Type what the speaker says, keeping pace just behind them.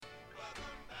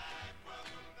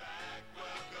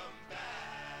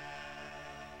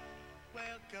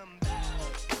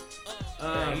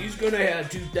He's gonna have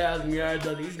 2,000 yards.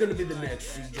 He's gonna be the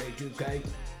next CJ2K.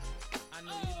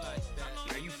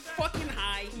 Are you fucking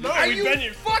high? No, Are we've you been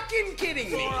here fucking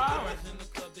kidding me? 4 hours.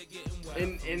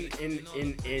 And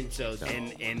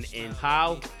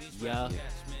how ya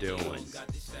doing?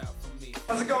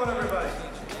 How's it going, everybody?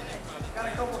 Got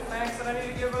a couple of thanks that I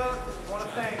need to give out. I want to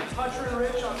thank Toucher and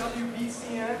Rich on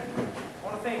WBCN. I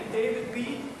want to thank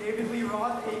David Lee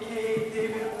Roth, aka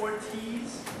David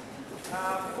Ortiz.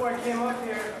 Before I came up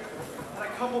here, I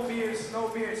had a couple beers, no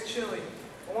beers, chilly.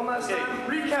 But one last time,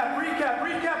 recap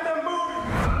that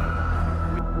movie!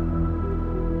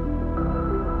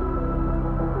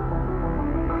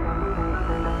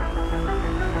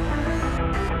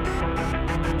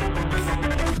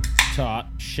 Top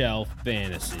Shelf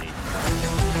Fantasy.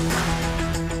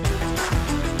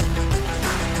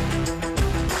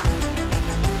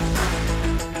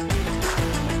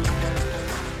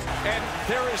 And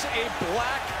there is a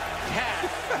black cat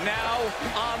now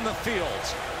on the field.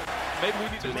 Maybe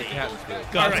we need to make cat.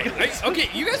 All right. Okay,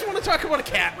 you guys want to talk about a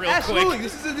cat real Absolutely,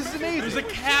 quick? this is amazing. There's a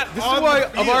cat. This is why the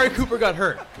field. Amari Cooper got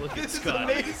hurt. This is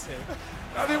amazing.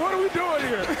 I mean, what are we doing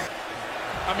here?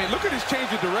 I mean, look at his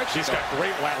change of direction. He's got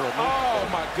great lateral movement. Oh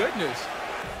my goodness.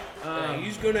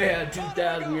 He's gonna have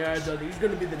 2,000 yards. He's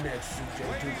gonna be the next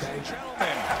CJ2K.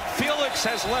 And Felix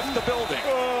has left the building.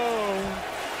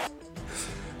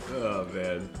 Oh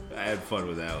man, I had fun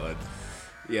with that one.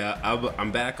 Yeah,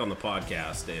 I'm back on the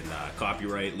podcast, and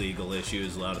copyright, legal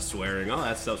issues, a lot of swearing, all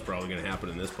that stuff's probably going to happen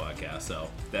in this podcast, so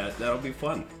that'll be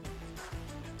fun.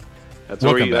 That's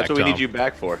what Welcome that's back, what we Tom. need you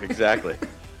back for. Exactly.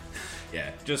 Yeah,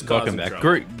 just Welcome causing back.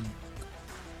 trouble.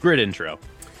 Great intro.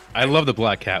 I love the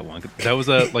Black Cat one. That was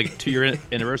a 2-year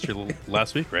anniversary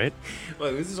last week, right?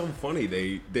 Well, this is so funny.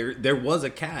 There was a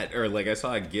cat, or I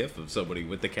saw a GIF of somebody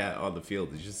with the cat on the field.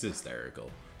 It's just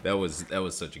hysterical. That was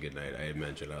such a good night. I had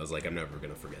mentioned. I was like, I'm never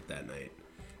gonna forget that night.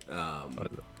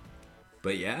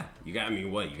 But yeah, you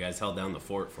guys held down the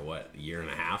fort for what, a year and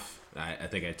a half? I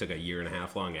think I took a year and a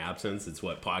half long absence. It's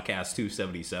what, podcast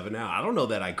 277 now. I don't know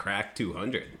that I cracked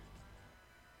 200.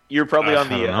 You're probably on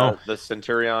I don't know. the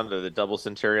Centurion or the double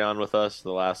Centurion with us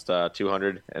the last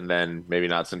 200, and then maybe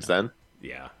not since then.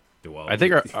 Yeah. Well, I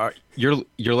think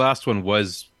your last one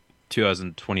was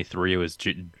 2023. It was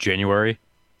January.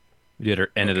 We did our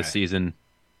end of the Okay. season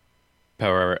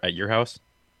power hour at your house.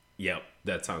 Yep,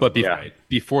 that sounds But about right.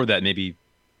 before that, maybe,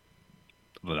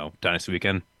 I don't know, Dynasty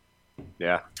Weekend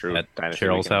Yeah, true. at Dynasty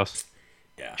Cheryl's weekend. house.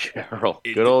 Yeah. Cheryl,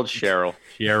 good old Cheryl.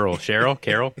 Carol?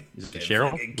 Is it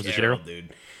Cheryl? Fucking Was it Carol, Cheryl?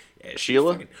 dude. Yeah,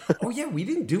 Sheila? oh yeah, we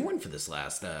didn't do one for this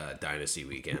last Dynasty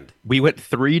weekend. We went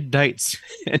 3 nights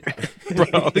and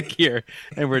brought all the gear,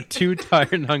 and we're too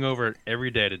tired and hungover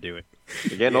every day to do it.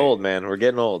 We're getting old, man. We're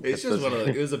getting old. It's just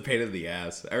it was a pain in the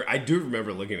ass. I do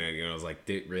remember looking at you and I was like,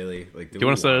 really? Like, Do you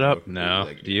want to set it up?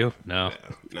 No. Do you? No.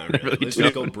 Not really. Really Let's don't.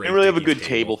 just go break Didn't really have a Dickie's good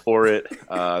table for it.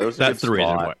 There was a That's good the reason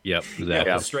spot. why. Yep, exactly. Yeah,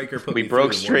 Yeah. Straker put We me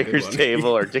broke through the one good Straker's one.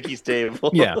 table or Dickie's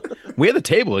table. Yeah, we had the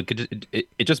table.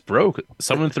 It just broke.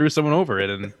 Someone threw someone over it,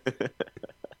 and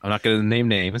I'm not going to name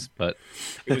names, but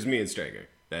It was me and Straker.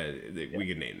 We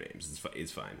can name names.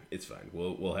 It's fine. It's fine.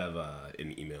 We'll have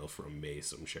an email from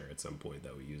Mace, I'm sure, at some point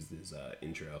that we use his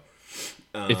intro.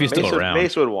 if he's still around,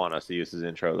 Mace would want us to use his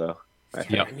intro, though.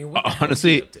 yeah. I mean, what the hell is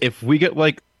he Honestly, up to? if we get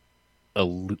a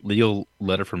legal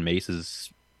letter from Mace's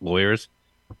lawyers,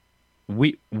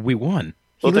 we won.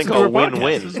 He We'll think listens to of a our podcast.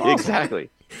 win-win. This is awesome. Exactly.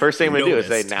 First thing I'm going to do is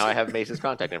say, Noticed. now I have Mace's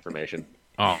contact information.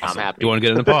 Awesome. I'm happy. You want to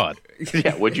get in the pod?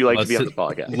 Yeah, would you like to Let's be on sit- this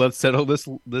podcast? Let's settle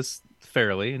this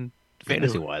fairly and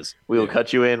fantasy wise. We will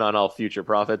cut you in on all future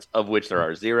profits, of which there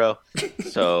are 0.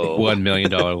 So $1 million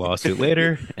lawsuit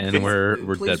later, and we're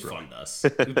Please dead broke. fund us.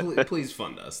 Please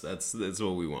fund us. That's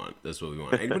what we want. That's what we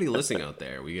want. Anybody listening out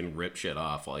there, we can rip shit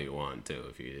off all you want too.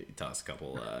 If you toss a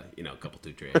couple, couple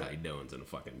two trade high doings and a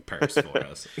fucking purse for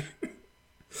us.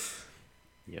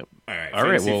 Yep. All right. All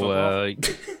right, fantasy well,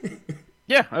 football.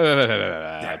 yeah,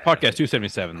 podcast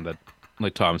 277, that,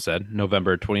 like Tom said,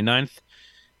 November 29th.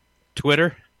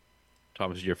 Twitter.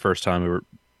 Tom, this is your first time.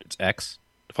 It's X.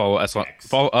 Follow us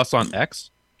on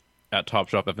X at Top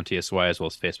Shop FNTSY, as well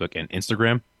as Facebook and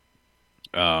Instagram.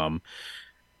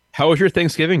 How was your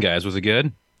Thanksgiving, guys? Was it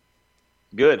good?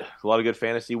 Good. A lot of good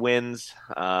fantasy wins.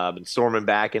 Been storming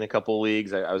back in a couple of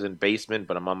leagues. I was in basement,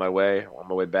 but I'm on my way. On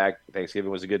my way back.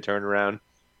 Thanksgiving was a good turnaround.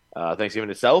 Thanksgiving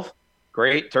itself,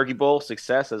 great. Turkey Bowl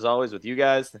success as always with you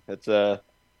guys. That's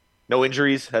no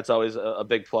injuries. That's always a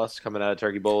big plus coming out of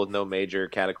Turkey Bowl with no major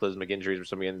cataclysmic injuries where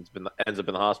somebody ends up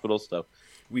in the hospital. So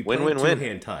We Win-win-win.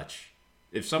 two-hand touch.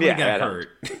 If somebody Yeah, got I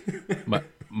hurt,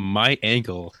 My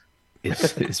ankle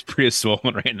is pretty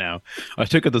swollen right now. I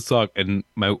took out the sock, and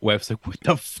my wife's like, "What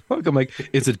the fuck?" I'm like,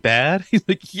 "Is it bad?" He's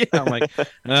like, "Yeah." I'm like,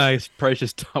 "I probably should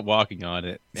stop walking on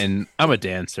it." And I'm a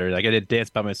dancer. Like I did dance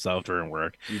by myself during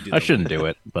work. I shouldn't do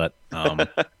it, but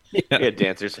Yeah,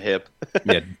 dancer's hip.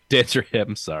 yeah, dancer hip.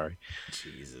 I'm sorry,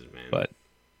 Jesus, man. but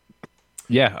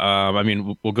yeah, I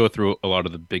mean, we'll go through a lot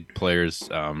of the big players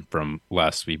from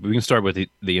last week. We can start with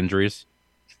the injuries.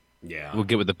 Yeah. We'll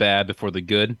get with the bad before the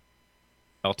good.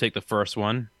 I'll take the first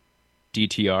one.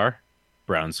 DTR,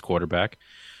 Browns quarterback,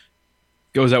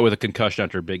 goes out with a concussion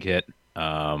after a big hit.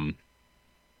 Flacco's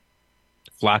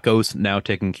now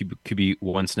taking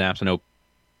QB1 snaps. I know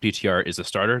DTR is a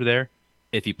starter there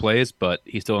if he plays, but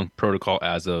he's still in protocol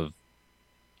as of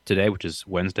today, which is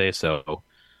Wednesday, so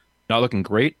not looking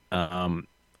great.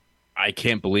 I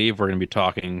can't believe we're going to be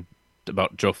talking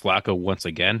about Joe Flacco once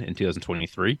again in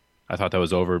 2023. I thought that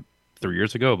was over 3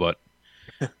 years ago, but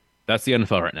that's the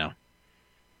NFL right now.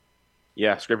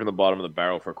 Yeah, scraping the bottom of the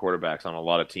barrel for quarterbacks on a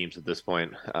lot of teams at this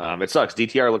point. It sucks.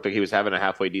 DTR looked like he was having a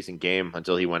halfway decent game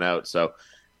until he went out. So,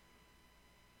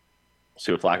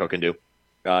 see what Flacco can do.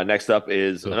 Next up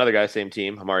is another guy, same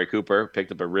team, Amari Cooper,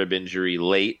 picked up a rib injury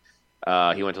late.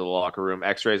 He went to the locker room.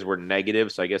 X-rays were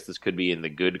negative, so I guess this could be in the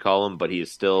good column, but he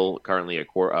is still currently a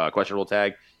questionable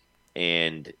tag.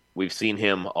 And we've seen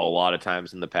him a lot of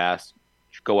times in the past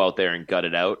go out there and gut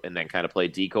it out and then kind of play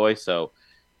decoy. So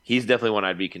he's definitely one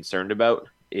I'd be concerned about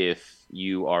if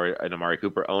you are an Amari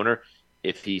Cooper owner.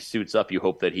 If he suits up, you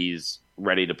hope that he's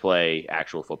ready to play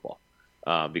actual football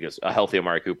because a healthy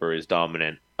Amari Cooper is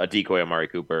dominant. A decoy Amari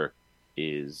Cooper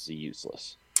is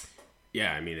useless.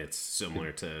 Yeah, I mean, it's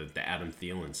similar to the Adam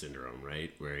Thielen syndrome,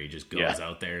 right? Where he just goes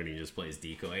out there and he just plays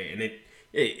decoy. And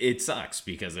it sucks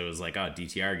because it was like, oh,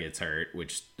 DTR gets hurt,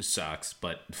 which sucks.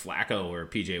 But Flacco or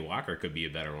PJ Walker could be a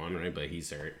better one, right? But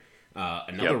he's hurt.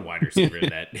 Another wide receiver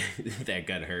that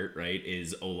got hurt, right,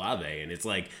 is Olave. And it's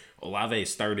like Olave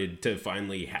started to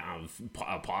finally have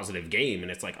a positive game.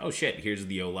 And it's like, oh, shit, here's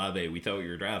the Olave we thought you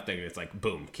were drafting. And it's like,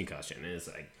 boom, concussion. And it's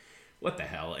like, what the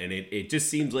hell? And it just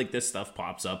seems like this stuff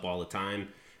pops up all the time.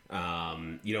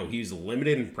 He's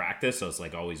limited in practice, so it's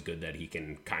like always good that he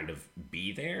can kind of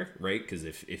be there, right? Because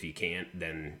if he can't,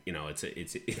 then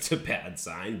it's a bad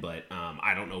sign. But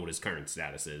I don't know what his current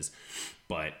status is,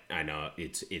 but I know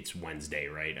it's Wednesday,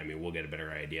 right? I mean, we'll get a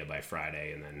better idea by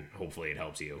Friday, and then hopefully it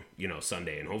helps you,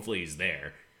 Sunday, and hopefully he's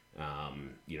there,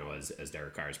 as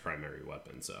Derek Carr's primary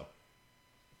weapon. So.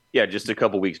 Yeah, just a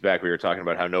couple weeks back, we were talking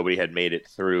about how nobody had made it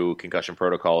through concussion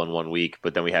protocol in 1 week,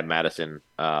 but then we had Madison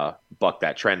buck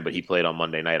that trend, but he played on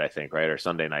Monday night, I think, right, or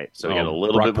Sunday night, so he had a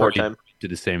little bit more time. Did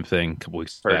the same thing a couple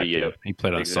weeks back. He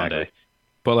played on Sunday,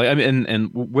 but like I mean, and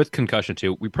with concussion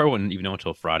too, we probably wouldn't even know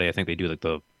until Friday. I think they do like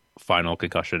the final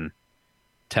concussion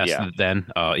test then,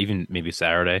 even maybe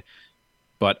Saturday.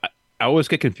 But I always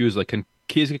get confused. Like,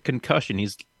 he's a concussion,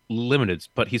 he's limited,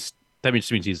 but that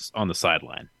just means he's on the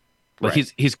sideline. Like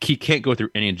he can't go through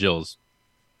any drills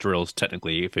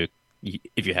technically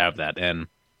if you have that, and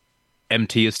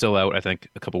MT is still out. I think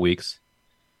a couple weeks.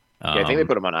 I think they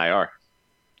put him on IR.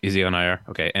 Is he on IR?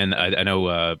 Okay, and I know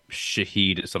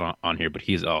Shaheed is on here, but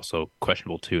he's also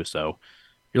questionable too. So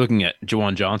you're looking at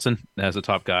Juwan Johnson as the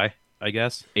top guy, I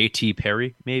guess. A.T.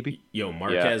 Perry maybe. Yo,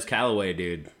 Marquez Callaway,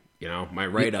 dude. My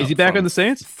write-up. Is he back on the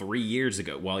Saints? 3 years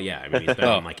ago. Well, yeah. I mean, he's been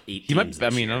on like 8 teams. I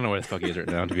don't know where the fuck he is right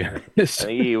now, to be honest. I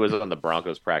think he was on the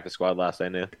Broncos practice squad last I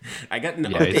knew. I got an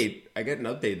update. I got an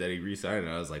update that he re-signed,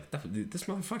 and I was like, this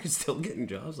motherfucker's still getting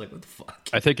jobs. Like, what the fuck?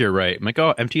 I think you're right. I'm like,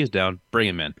 oh, MT is down. Bring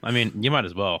him in. I mean, you might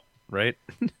as well, right?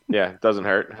 Yeah, it doesn't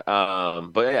hurt.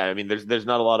 But yeah, I mean, there's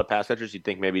not a lot of pass catchers. You'd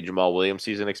think maybe Jamal Williams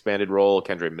sees an expanded role.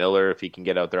 Kendre Miller, if he can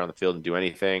get out there on the field and do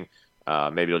anything.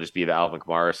 Maybe it'll just be the Alvin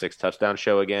Kamara 6-touchdown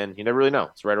show again. You never really know.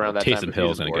 It's right around that time. Taysom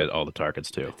Hill's going to get all the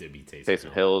targets too.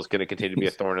 Taysom Hill's going to continue to be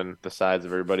a thorn in the sides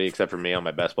of everybody, except for me on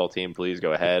my best ball team. Please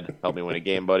go ahead. Help me win a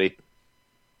game, buddy.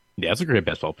 Yeah, that's a great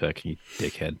best ball pick, you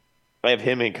dickhead. I have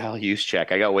him and Kyle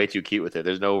Juszczyk. I got way too cute with it.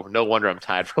 There's no wonder I'm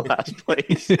tied for last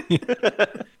place.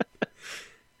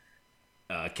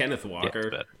 Kenneth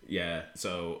Walker. Yeah.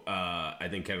 So I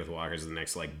think Kenneth Walker is the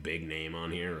next big name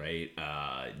on here, right?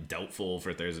 Doubtful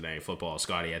for Thursday Night Football.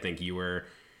 Scotty, I think you were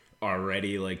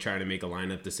already trying to make a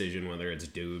lineup decision, whether it's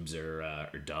Dubes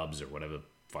or Dubs or whatever the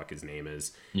fuck his name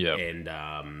is. Yeah.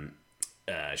 And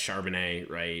Charbonnet,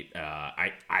 right?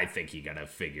 I think you got to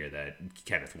figure that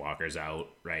Kenneth Walker's out,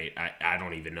 right? I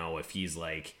don't even know if he's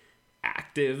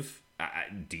active.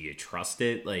 Do you trust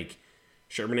it?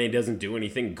 Charbonnet doesn't do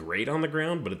anything great on the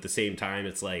ground, but at the same time,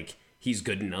 it's he's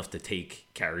good enough to take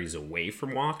carries away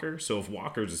from Walker. So if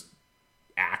Walker's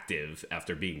active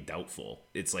after being doubtful.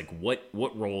 It's like, what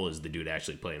role is the dude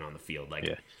actually playing on the field?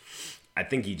 Like, I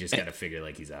think he just got to figure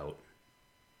like he's out.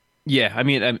 Yeah, I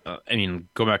mean,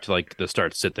 go back to like the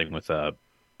start sit thing with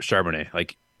Charbonnet.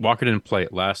 Like Walker didn't play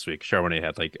it last week. Charbonnet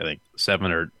had like I think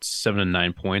 7 to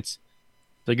 9 points.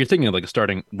 Like you're thinking of like a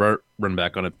starting run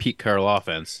back on a Pete Carroll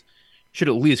offense should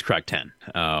at least crack 10.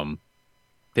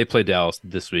 They play Dallas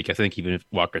this week. I think even if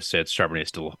Walker sits, Charbonnet is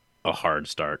still a hard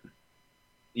start.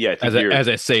 Yeah, as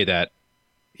I say that,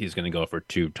 he's going to go for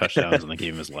 2 touchdowns in the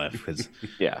game of his life because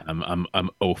I'm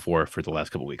 0-4 for the last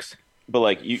couple weeks. But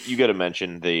like you got to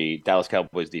mention the Dallas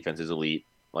Cowboys defense is elite,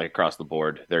 like across the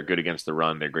board. They're good against the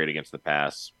run. They're great against the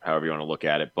pass. However you want to look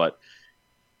at it, but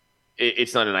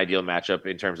it's not an ideal matchup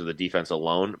in terms of the defense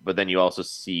alone. But then you also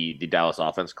see the Dallas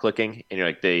offense clicking, and you're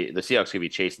like the Seahawks could be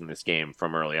chasing this game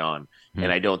from early on,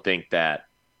 and I don't think that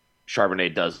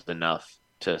Charbonnet does enough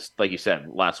to, like you said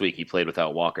last week, he played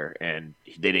without Walker and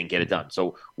they didn't get it done.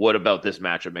 So what about this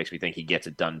matchup makes me think he gets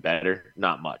it done better?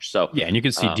 Not much. So yeah, and you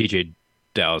can see DJ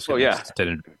Dallas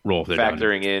extended role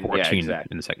factoring in 14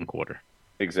 in the second quarter.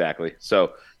 Exactly.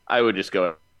 So I would just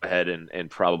go ahead and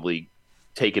probably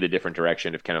take it a different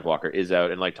direction if Kenneth Walker is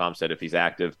out. And like Tom said, if he's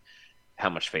active, how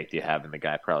much faith do you have in the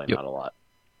guy? Probably not a lot.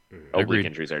 Oblique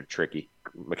injuries are tricky.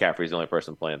 McCaffrey's the only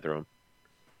person playing through them.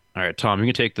 All right, Tom, you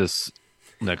can take this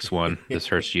next one. This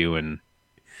hurts you, and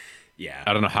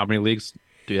I don't know how many leagues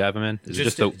do you have him in. Is it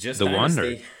just the one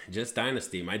or just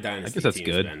Dynasty? My Dynasty I guess that's team's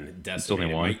good. been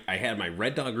decimated. I had my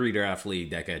Red Dog Redraft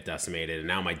League that got decimated, and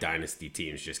now my Dynasty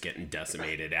team's just getting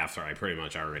decimated after I pretty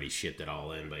much already shipped it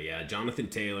all in. But yeah, Jonathan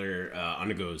Taylor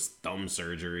undergoes thumb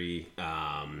surgery,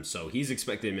 so he's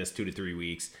expected to miss 2 to 3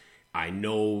 weeks. I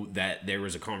know that there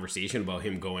was a conversation about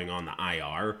him going on the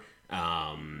IR.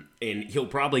 And he'll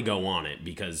probably go on it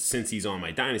because since he's on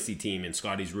my dynasty team and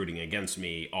Scotty's rooting against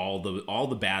me, all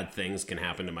the bad things can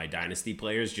happen to my dynasty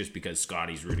players just because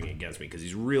Scotty's rooting against me because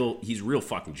he's real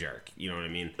fucking jerk. You know what I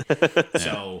mean?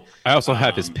 So I also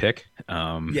have his pick.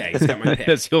 Yeah, he's got my pick.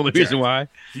 That's the only reason why.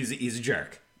 He's a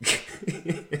jerk.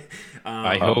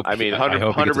 I hope. I mean,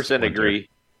 100% agree.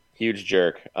 Huge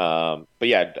jerk. But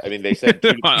yeah, I mean, they said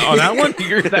on that one.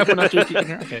 You're that one.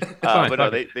 Okay. But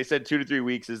no, they said 2 to 3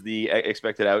 weeks is the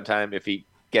expected out time. If he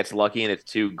gets lucky and it's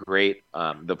too great,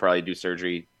 they'll probably do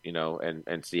surgery,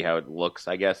 and see how it looks,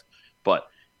 I guess. But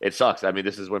it sucks. I mean,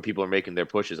 this is when people are making their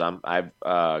pushes. I've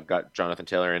got Jonathan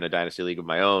Taylor in a dynasty league of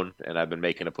my own, and I've been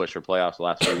making a push for playoffs the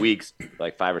last few weeks,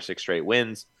 like 5 or 6 straight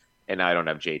wins, and now I don't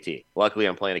have JT. Luckily,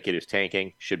 I'm playing a kid who's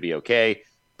tanking, should be okay.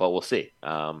 But we'll see.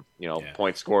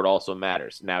 Points scored also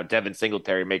matters. Now, Devin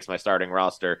Singletary makes my starting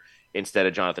roster instead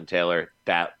of Jonathan Taylor.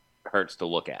 That hurts to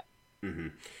look at. Mm-hmm.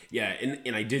 Yeah,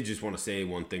 and I did just want to say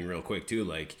one thing real quick, too.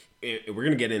 Like, we're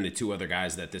going to get into 2 other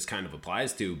guys that this kind of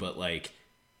applies to, but, like,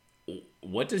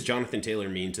 what does Jonathan Taylor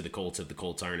mean to the Colts if the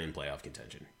Colts aren't in playoff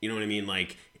contention? You know what I mean?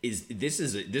 Like, this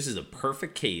is a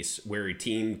perfect case where a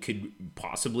team could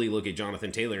possibly look at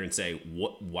Jonathan Taylor and say,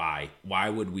 why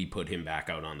would we put him back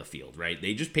out on the field, right?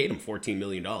 They just paid him $14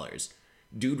 million.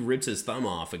 Dude rips his thumb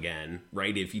off again,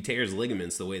 right? If he tears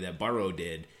ligaments the way that Burrow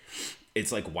did,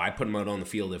 it's like, why put him out on the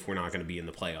field if we're not going to be in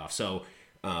the playoffs? So,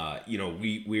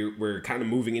 we're kind of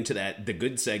moving into the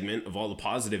good segment of all the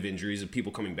positive injuries of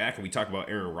people coming back, and we talk about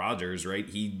Aaron Rodgers, right?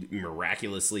 He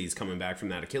miraculously is coming back from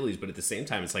that Achilles, but at the same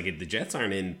time, it's like if the Jets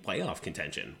aren't in playoff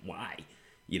contention, why?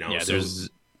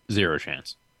 There's zero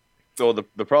chance. So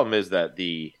the problem is that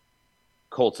the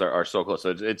Colts are so close,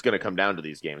 so it's going to come down to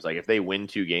these games. Like if they win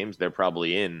 2 games, they're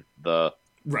probably in the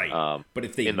right. But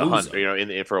if they in the lose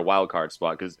hunt, for a wild card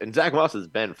spot, and Zach Moss has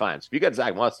been fine. So if you got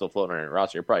Zach Moss still floating around your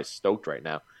roster, you're probably stoked right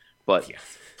now. But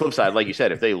flip side, like you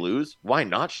said, if they lose, why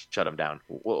not shut them down?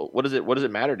 What does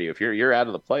it matter to you if you're out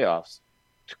of the playoffs?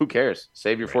 Who cares?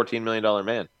 Save your $14 million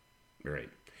man. Right.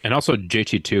 And also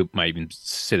JT2 might even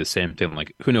say the same thing.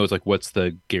 Like, who knows? Like, what's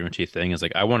the guarantee thing? Is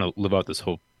like, I want to live out this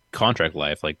whole contract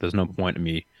life. Like, there's no point in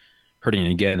me hurting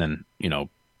again. And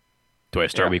do I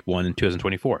start week 1 in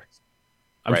 2024?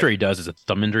 I'm sure he does as a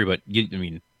thumb injury, but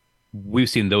we've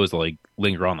seen those like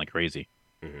linger on like crazy.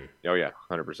 Mm-hmm. Oh yeah,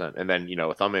 100%. And then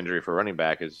a thumb injury for running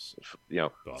back is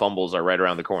fumbles are right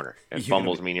around the corner, and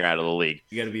fumbles mean you're out of the league.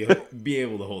 You got to be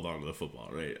able to hold on to the football,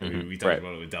 right? I mean, we talked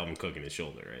about it with Dalvin Cook and his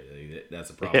shoulder, right? Like, that's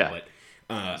a problem. Yeah,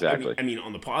 but exactly. I mean,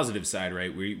 on the positive side,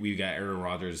 right? We got Aaron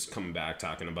Rodgers coming back,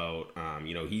 talking about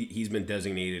he's been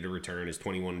designated to return. His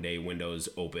 21-day window is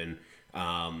open.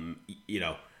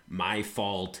 My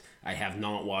fault. I have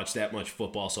not watched that much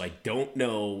football, so I don't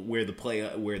know where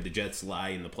the Jets lie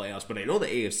in the playoffs. But I know the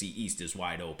AFC East is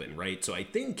wide open, right? So I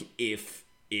think if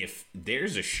if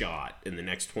there's a shot in the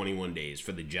next 21 days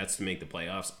for the Jets to make the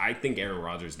playoffs, I think Aaron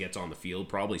Rodgers gets on the field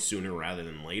probably sooner rather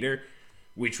than later,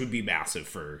 which would be massive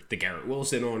for the Garrett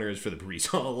Wilson owners, for the Breece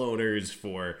Hall owners,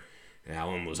 for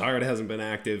Alan Lazard hasn't been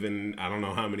active in I don't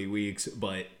know how many weeks,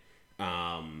 but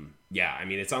yeah, I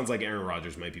mean, it sounds like Aaron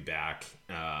Rodgers might be back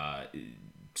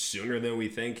sooner than we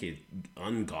think. It's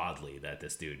ungodly that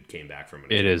this dude came back from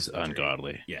it. It is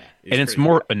ungodly. Yeah. It's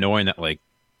more annoying that, like,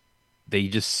 they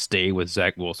just stay with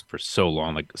Zach Wilson for so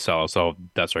long. Like, so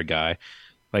that's our guy.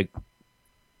 Like,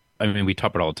 I mean, we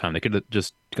talk about it all the time. They could have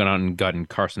just gone out and gotten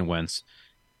Carson Wentz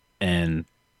and,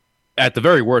 at the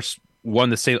very worst, won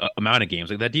the same amount of games.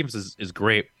 Like, that defense is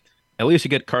great. At least you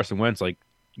get Carson Wentz. Like,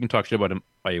 you can talk shit about him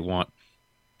all you want.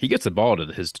 He gets the ball to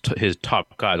his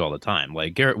top guys all the time.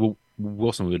 Like, Garrett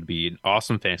Wilson would be an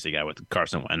awesome fantasy guy with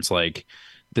Carson Wentz. Like,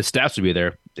 the stats would be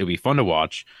there. It would be fun to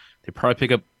watch. They'd probably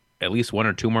pick up at least 1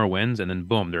 or 2 more wins, and then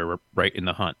boom, they're right in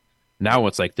the hunt. Now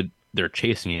it's like they're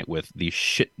chasing it with these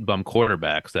shit bum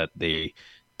quarterbacks that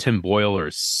Tim Boyle or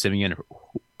Simeon,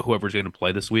 or whoever's going to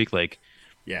play this week. Like,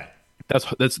 yeah,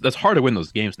 that's hard to win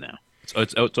those games now.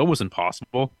 It's almost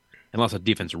impossible unless the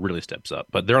defense really steps up.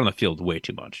 But they're on the field way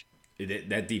too much.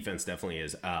 That defense definitely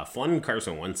is. Fun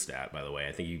Carson Wentz stat, by the way.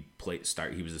 I think he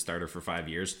was a starter for 5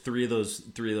 years. Three of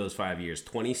those 5 years,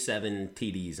 27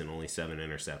 TDs and only 7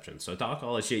 interceptions. So talk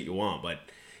all the shit you want, but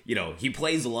you know, he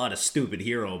plays a lot of stupid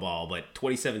hero ball. But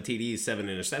 27 TDs, 7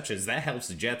 interceptions, that helps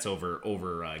the Jets over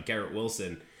Zach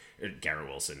Wilson.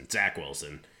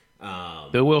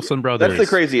 The Wilson brothers. That's the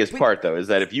craziest part, though, is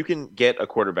that if you can get a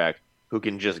quarterback who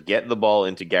can just get the ball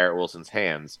into Garrett Wilson's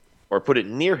hands or put it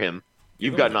near him,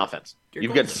 you've got an offense.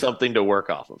 You've got something to work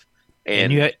off of,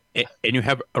 and you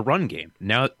have a run game.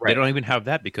 Now Right. they don't even have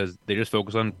that because they just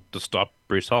focus on to stop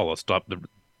Breece Hall, stop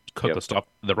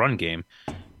the run game.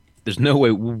 There's no way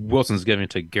Wilson's giving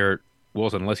it to Garrett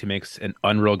Wilson unless he makes an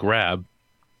unreal grab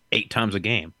 8 times a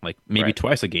game, like maybe Right.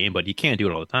 twice a game, but you can't do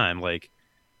it all the time. Like,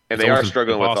 And it's they are almost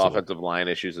struggling with impossible. offensive line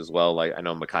issues as well. Like, I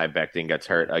know Mekhi Becton gets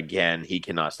hurt again. He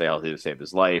cannot stay healthy to save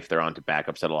his life. They're on to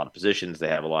backups at a lot of positions. They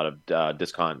have a lot of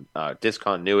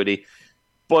discontinuity.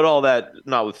 But all that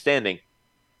notwithstanding,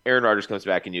 Aaron Rodgers comes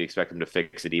back and you expect him to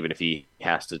fix it, even if he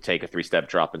has to take a 3-step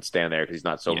drop and stand there because he's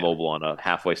not so mobile on a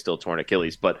halfway still torn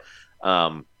Achilles. But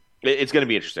it's going to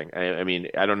be interesting. I mean,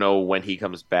 I don't know when he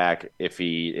comes back. If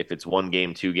it's 1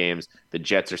 game, 2 games, the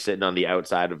Jets are sitting on the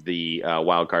outside of the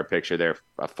wild card picture. They're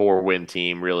a 4-win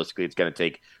team. Realistically, it's going to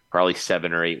take probably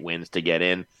 7 or 8 wins to get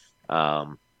in.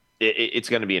 It's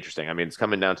going to be interesting. I mean, it's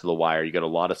coming down to the wire. You got a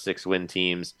lot of 6-win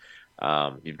teams.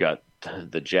 You've got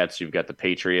the Jets. You've got the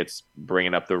Patriots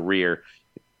bringing up the rear.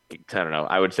 I don't know.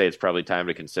 I would say it's probably time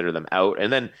to consider them out.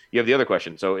 And then you have the other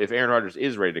question. So if Aaron Rodgers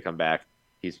is ready to come back,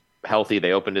 he's healthy,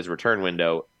 they opened his return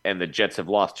window, and the Jets have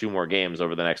lost 2 more games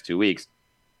over the next 2 weeks.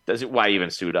 Why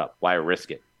even suit up? Why risk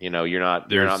it? You know, you're not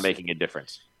making a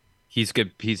difference. He's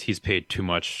good. He's paid too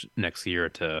much next year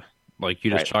to, like, you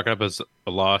just Right. chalk it up as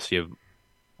a loss. You have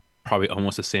probably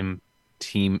almost the same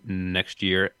team next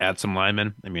year. Add some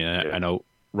linemen. I mean, I know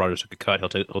Rodgers took a cut.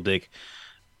 He'll take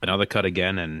another cut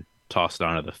again and toss it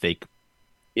onto the fake.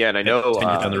 Yeah, and I know 10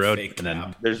 years down the road, fake and then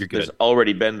cap. you're there's good.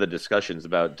 already been the discussions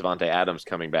about Devontae Adams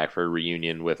coming back for a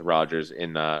reunion with Rodgers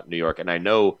in New York, and I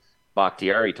know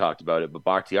Bakhtiari talked about it, but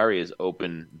Bakhtiari is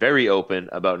very open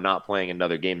about not playing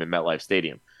another game in MetLife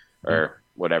Stadium or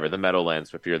whatever, the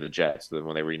Meadowlands if you're the Jets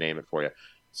when they rename it for you.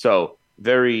 So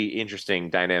very interesting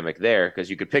dynamic there because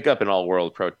you could pick up an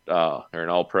all-world pro or an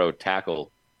all-pro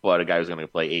tackle, but a guy who's going to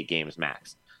play 8 games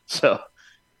max. So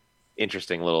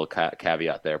interesting little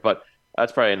caveat there, but.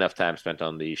 That's probably enough time spent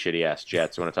on the shitty-ass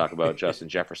Jets. I want to talk about Justin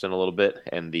Jefferson a little bit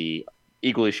and the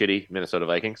equally shitty Minnesota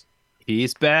Vikings.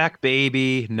 He's back,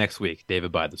 baby. Next week.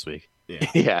 David Bye this week.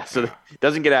 Yeah, so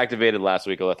doesn't get activated last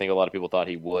week, although I think a lot of people thought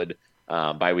he would.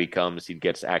 Bye week comes. He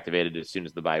gets activated as soon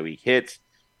as the bye week hits,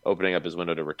 opening up his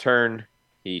window to return.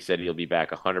 He said he'll be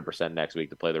back 100% next week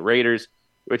to play the Raiders,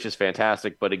 which is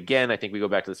fantastic. But again, I think we go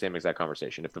back to the same exact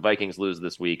conversation. If the Vikings lose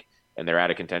this week and they're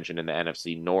out of contention in the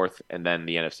NFC North and then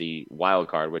the NFC wild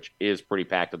card, which is pretty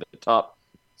packed at the top,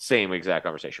 same exact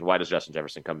conversation. Why does Justin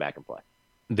Jefferson come back and play?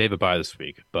 David Bye this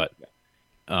week, but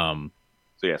So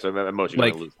at most you're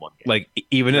like, going to lose 1 game. like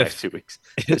even in the if next 2 weeks.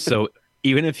 so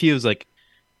even if he was like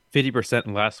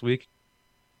 50% last week,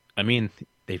 I mean,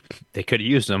 they could have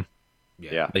used him.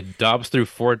 Yeah. They Dobbs threw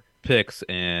 4 picks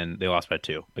and they lost by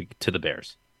 2, like, to the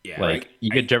Bears. Yeah, Like,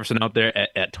 you get Jefferson out there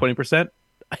at 20%,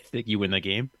 I think you win the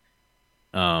game.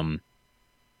 I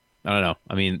don't know.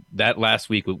 I mean, that last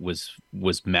week was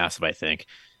massive. I think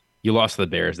you lost to the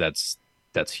Bears. That's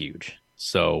huge.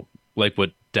 So, like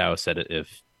what Dow said,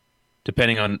 if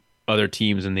depending on other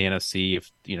teams in the NFC,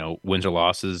 if wins or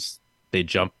losses, they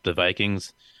jump the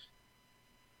Vikings.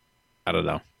 I don't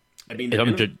know. I mean, If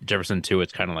I'm Jefferson too,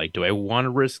 it's kind of like, do I want to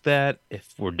risk that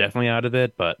if we're definitely out of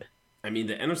it? But I mean,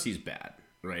 the NFC's bad,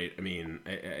 right? I mean,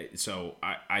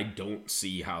 I don't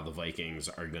see how the Vikings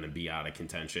are going to be out of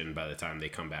contention by the time they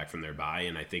come back from their bye,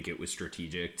 and I think it was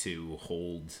strategic to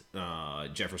hold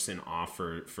Jefferson off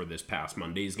for this past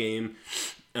Monday's game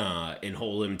and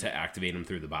hold him to activate him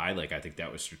through the bye. Like, I think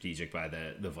that was strategic by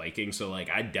the Vikings. So, like,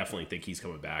 I definitely think he's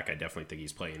coming back. I definitely think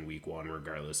he's playing week 1,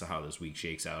 regardless of how this week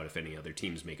shakes out. If any other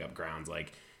teams make up grounds,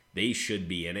 like, they should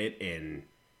be in it, and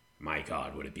my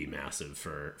God, would it be massive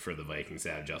for the Vikings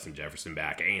to have Justin Jefferson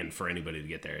back and for anybody to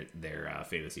get their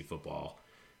fantasy football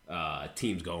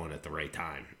teams going at the right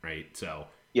time, right? So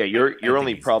yeah, your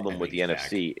only problem with the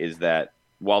NFC is that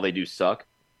while they do suck,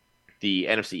 the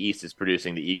NFC East is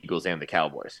producing the Eagles and the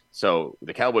Cowboys. So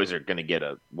the Cowboys are going to get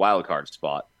a wild card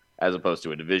spot as opposed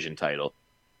to a division title,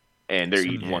 and they're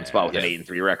eating one spot with an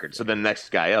 8-3 record. So the next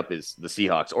guy up is the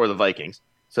Seahawks or the Vikings.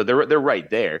 So they're right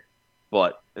there.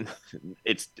 But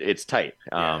it's tight.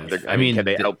 Can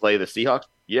they outplay the Seahawks?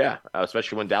 Yeah,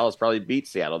 especially when Dallas probably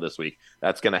beats Seattle this week.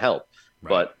 That's going to help.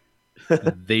 Right.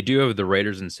 But they do have the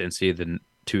Raiders and Cincy the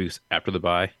 2 weeks after the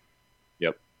bye.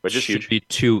 Yep, which is huge. Should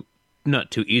be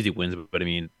not two easy wins, but I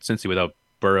mean, Cincy without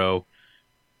Burrow,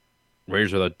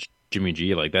 Raiders without Jimmy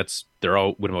G, like they're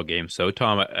all winnable games. So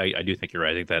Tom, I do think you're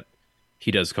right. I think that he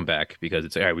does come back because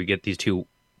it's all right. We get these two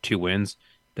wins.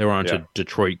 Then we're on to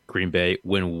Detroit, Green Bay,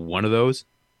 win one of those,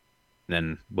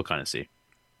 then we'll kind of see.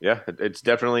 Yeah, it's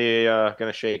definitely going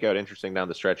to shake out interesting down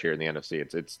the stretch here in the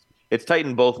NFC. It's tight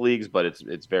in both leagues, but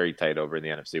it's very tight over in the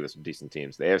NFC with some decent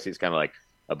teams. The AFC is kind of like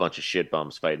a bunch of shit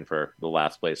bums fighting for the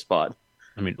last place spot.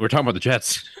 I mean, we're talking about the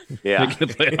Jets. Yeah. Making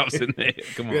the playoffs in there.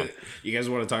 Come on. You guys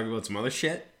want to talk about some other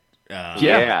shit?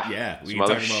 Yeah. We can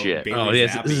talk about shit. Bailey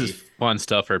Zappi. This is fun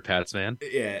stuff for Pats, man.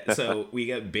 Yeah, so we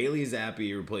got Bailey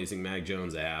Zappi replacing Mac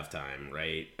Jones at halftime,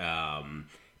 right?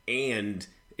 And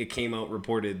it came out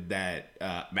reported that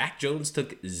Mac Jones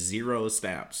took 0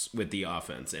 snaps with the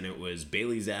offense, and it was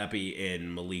Bailey Zappi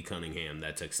and Malik Cunningham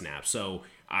that took snaps. So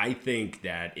I think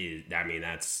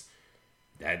that's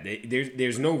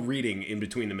there's no reading in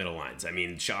between the middle lines. I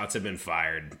mean, shots have been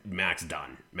fired. Mac's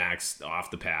done. Mac's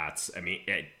off the Pats. I mean,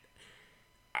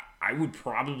 I would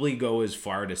probably go as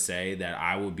far to say that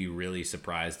I would be really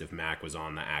surprised if Mac was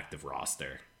on the active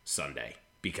roster Sunday,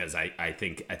 because I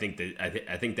think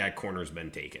that corner's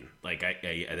been taken. Like I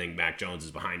think Mac Jones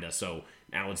is behind us. So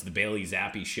now it's the Bailey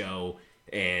Zappi show,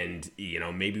 and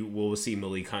maybe we'll see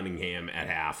Malik Cunningham at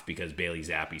half because Bailey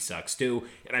Zappi sucks too.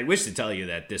 And I wish to tell you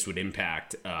that this would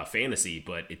impact fantasy,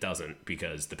 but it doesn't,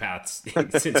 because the Pats,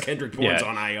 since Kendrick Bourne's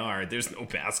on IR, there's no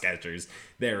pass catchers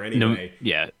there anyway.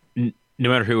 No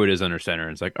matter who it is under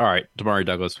center, it's like, all right, Damari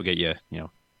Douglas will get you,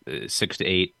 6 to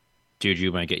 8.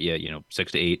 Juju might get you,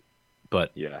 6 to 8,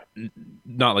 but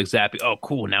not like Zappi. Oh,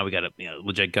 cool. Now we got a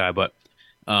legit guy. But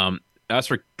as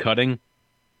for cutting,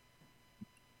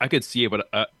 I could see it, but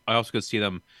I also could see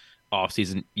them off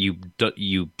season. You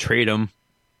trade him,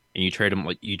 and you trade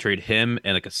him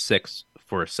and like a 6th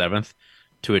for a 7th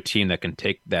to a team that can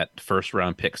take that first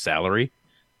round pick salary.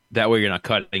 That way, you're not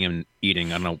cutting and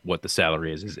eating. I don't know what the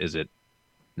salary is. Is it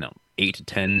 $8 to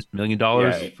 $10 million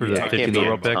for the 15th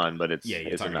overall pick? Ton, but it's talking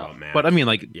enough. about Mac. But I mean,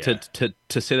 like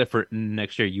to say that for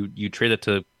next year, you trade it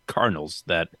to Cardinals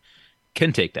that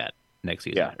can take that next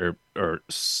season, or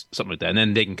something like that, and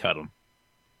then they can cut them.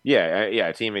 Yeah,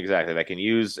 a team exactly that can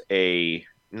use a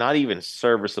not even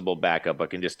serviceable backup,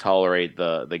 but can just tolerate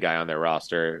the guy on their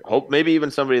roster. Hope maybe even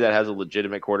somebody that has a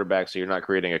legitimate quarterback, so you're not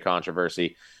creating a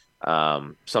controversy.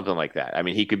 Something like that. I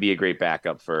mean, he could be a great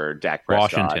backup for Dak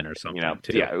Prescott, Washington or something.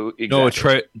 Too. Yeah, exactly. No,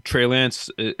 Trey Lance.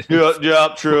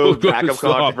 True. Backup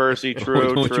controversy.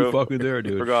 True. Don't you fucking there,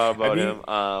 dude. Forgot about him.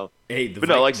 But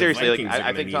no, like seriously, like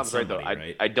I think Tom's right though.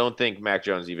 Right? I don't think Mac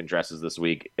Jones even dresses this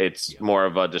week. It's more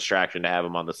of a distraction to have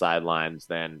him on the sidelines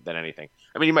than anything.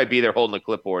 I mean, he might be there holding a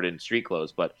clipboard in street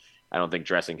clothes, but I don't think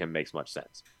dressing him makes much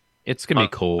sense. It's gonna be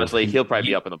cold. Honestly, he'll probably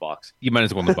be up in the box. You might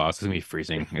as well in the box. It's gonna be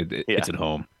freezing. It's at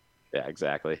home. Yeah,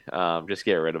 exactly. Just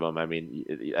get rid of him. I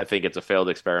mean, I think it's a failed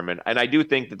experiment. And I do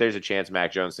think that there's a chance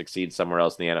Mac Jones succeeds somewhere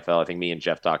else in the NFL. I think me and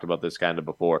Jeff talked about this kind of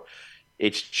before.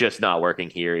 It's just not working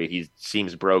here. He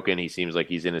seems broken. He seems like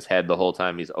he's in his head the whole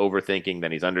time. He's overthinking,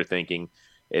 then he's underthinking.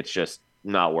 It's just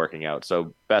not working out.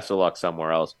 So best of luck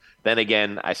somewhere else. Then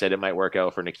again, I said it might work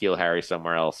out for N'Keal Harry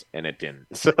somewhere else, and it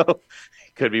didn't. So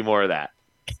it could be more of that.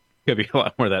 Could be a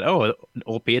lot more of that. Oh, an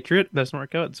old Patriot doesn't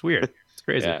work out. It's weird. It's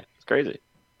crazy. Yeah, it's crazy.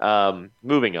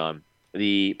 Moving on.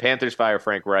 The Panthers fire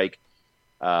Frank Reich.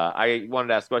 I wanted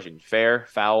to ask a question: fair,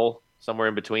 foul, somewhere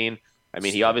in between? I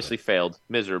mean, he obviously failed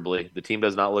miserably. The team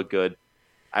does not look good.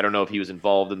 I don't know if he was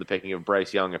involved in the picking of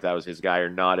Bryce Young, if that was his guy or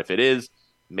not. If it is,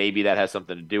 maybe that has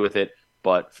something to do with it.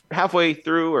 But halfway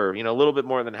through, or a little bit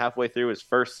more than halfway through his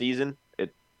first season,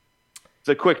 it's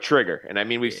a quick trigger. And I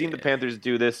mean, we've seen the Panthers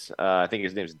do this. I think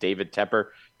his name's David Tepper,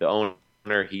 the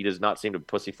owner. He does not seem to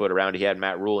pussyfoot around. He had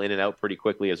Matt Rule in and out pretty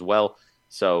quickly as well.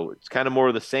 So it's kind of more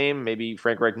of the same. Maybe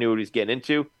Frank Reich knew what he's getting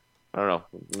into. I don't know.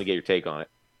 Let me get your take on it.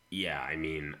 Yeah, I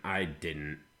mean, I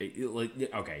didn't.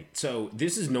 Okay, so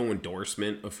this is no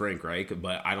endorsement of Frank Reich,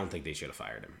 but I don't think they should have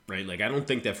fired him, right? Like, I don't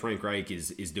think that Frank Reich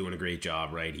is doing a great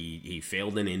job, right? He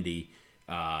failed in Indy.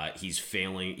 He's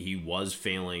failing. He was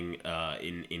failing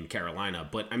in Carolina.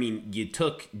 But, I mean, you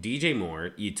took DJ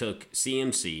Moore. You took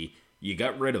CMC. You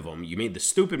got rid of him. You made the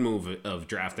stupid move of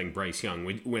drafting Bryce Young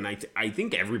when I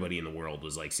think everybody in the world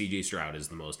was like, C.J. Stroud is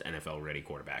the most NFL-ready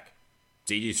quarterback.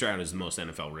 C.J. Stroud is the most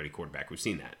NFL-ready quarterback. We've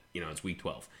seen that. It's week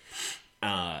 12.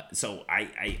 So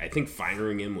I think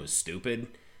firing him was stupid.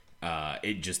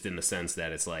 It just in the sense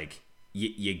that it's like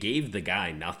you gave the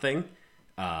guy nothing.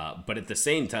 But at the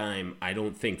same time, I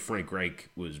don't think Frank Reich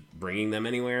was bringing them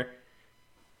anywhere.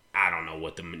 I don't know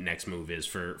what the next move is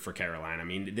for Carolina. I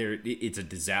mean, it's a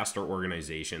disaster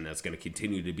organization that's going to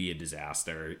continue to be a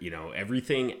disaster.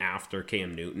 Everything after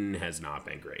Cam Newton has not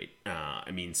been great. I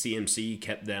mean, CMC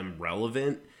kept them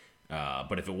relevant,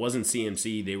 but if it wasn't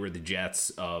CMC, they were the Jets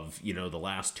of the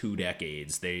last 2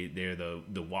 decades. They're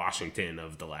the Washington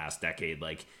of the last decade.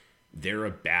 Like, they're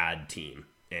a bad team,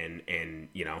 and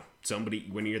somebody,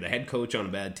 when you're the head coach on a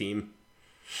bad team,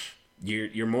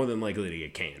 you're more than likely to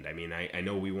get canned. I mean, I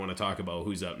know we want to talk about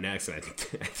who's up next, and I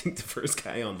think the first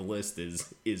guy on the list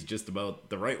is just about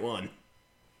the right one.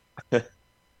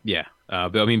 Yeah,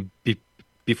 but I mean,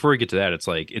 before we get to that, it's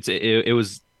like it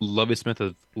was Lovie Smith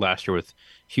of last year with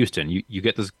Houston. You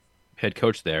get this head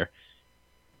coach there,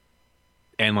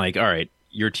 and like, all right,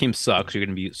 your team sucks. You're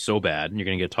going to be so bad, and you're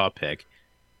going to get a top pick,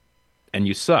 and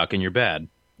you suck, and you're bad.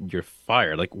 You're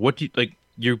fired. Like, what do you like?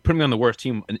 You're putting me on the worst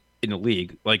team in the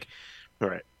league. Like,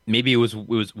 right? Maybe it was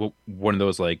one of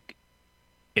those like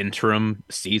interim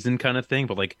season kind of thing,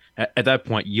 but like at that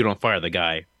point, you don't fire the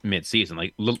guy mid-season.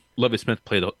 Like Lovie Smith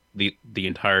played the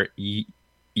entire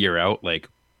year out. Like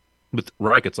with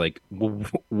Reich, it's like,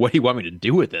 what do you want me to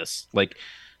do with this? Like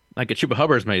a Chuba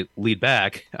Hubbard's my lead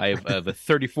back. I have a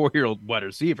 34-year-old wide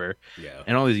receiver,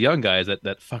 and all these young guys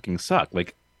that fucking suck.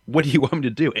 Like, what do you want me to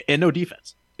do? And no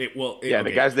defense.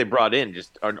 The guys they brought in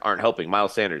just aren't helping.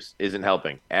 Miles Sanders isn't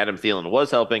helping. Adam Thielen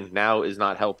was helping, now is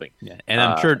not helping. Yeah, and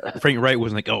I'm sure Frank Wright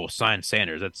wasn't like, "Oh, sign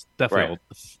Sanders." That's definitely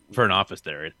for an office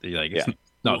there. Like, it's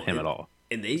not him at all.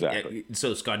 And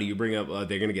so Scotty, you bring up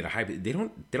they're going to get a high. They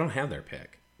don't have their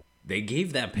pick. They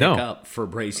gave that pick up for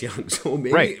Bryce Young. So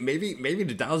maybe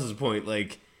to Dawes' point,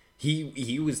 like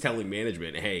he was telling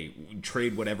management, "Hey,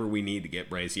 trade whatever we need to get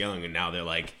Bryce Young," and now they're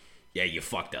like, yeah, you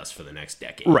fucked us for the next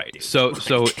decade. Right. Dude. So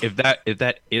if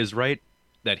that is right,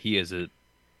 that he is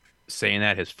saying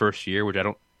that his first year, which I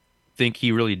don't think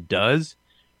he really does.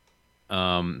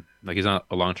 Like, he's not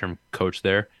a long-term coach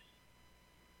there.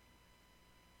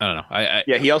 I don't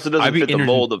know. He also doesn't fit the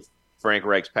mold of Frank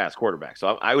Reich's past quarterback.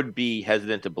 So I would be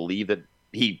hesitant to believe that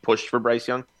he pushed for Bryce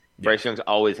Young. Yeah. Bryce Young's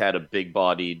always had a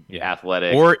big-bodied,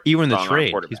 athletic, or even the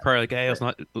trade. He's probably like, hey,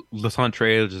 let's not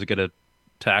trade. Let's just get a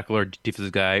tackler,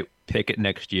 defensive guy, pick it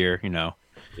next year,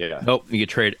 Yeah. Nope, you can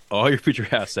trade all your future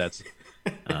assets.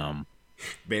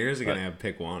 Bears are going to have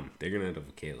pick 1. They're going to end up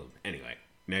with Caleb. Anyway,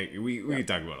 now we can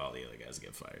talk about all the other guys that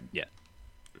get fired. Yeah.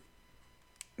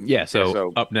 Yeah,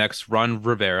 so up next, Ron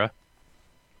Rivera.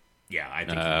 Yeah, I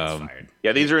think he was fired.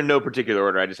 Yeah, these are in no particular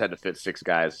order. I just had to fit 6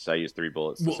 guys, so I used 3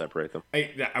 bullets to separate them.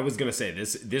 I was going to say,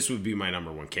 this would be my number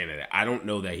 1 candidate. I don't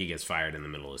know that he gets fired in the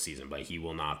middle of the season, but he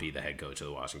will not be the head coach of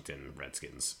the Washington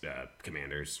Redskins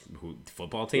Commanders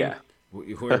football team,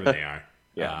 whoever they are.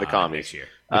 The commies. Next year.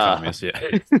 The commies,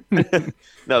 yeah.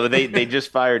 No, they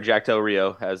just fired Jack Del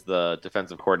Rio as the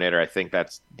defensive coordinator. I think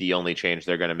that's the only change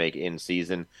they're going to make in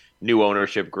season. New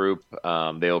ownership group.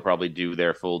 They'll probably do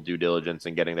their full due diligence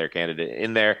in getting their candidate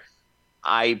in there.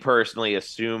 I personally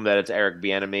assume that it's Eric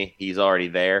Bieniemy. He's already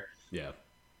there. Yeah.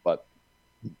 But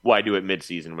why do it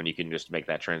mid-season when you can just make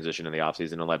that transition in the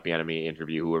offseason and let Bieniemy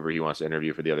interview whoever he wants to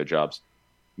interview for the other jobs?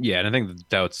 Yeah, and I think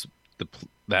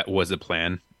that was the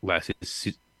plan last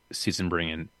season,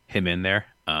 bringing him in there.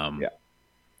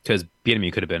 Because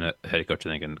Bieniemy could have been a head coach, I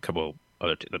think, in a couple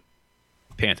other the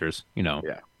Panthers,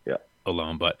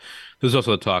 alone. But there's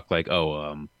also talk like,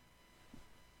 Bill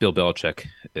Belichick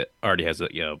already has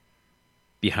a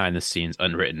behind the scenes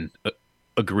unwritten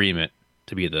agreement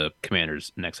to be the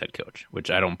Commanders' next head coach,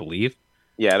 which I don't believe.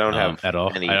 Yeah, I don't have at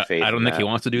all. any I faith. don't in think he that.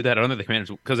 wants to do that. I don't think the Commanders,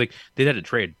 because they had to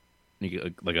trade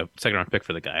like a second round pick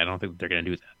for the guy. I don't think they're going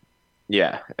to do that.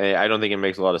 Yeah, I don't think it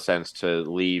makes a lot of sense to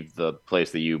leave the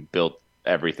place that you built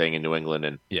everything in New England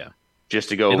and Yeah, just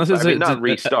to go. unless it's not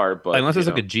restart, but unless it's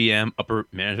you like a GM upper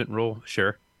management role,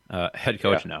 sure. Head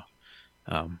coach, no.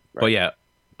 But Right. yeah,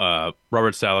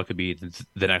 Robert Saleh could be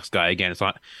the next guy. Again, it's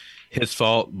not his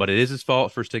fault, but it is his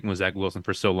fault for sticking with Zach Wilson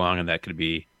for so long, and that could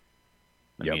be.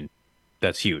 I Yep. mean,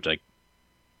 that's huge. Like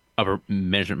upper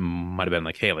management might have been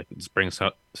like, "Hey, like let's bring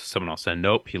someone else in."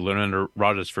 Nope, he learned under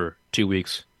Rodgers for 2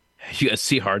 weeks. You guys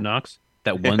see Hard Knocks?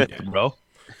 That one throw.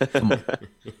 Come on.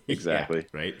 exactly.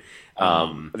 Yeah, right.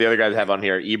 The other guys I have on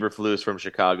here, Eberflus from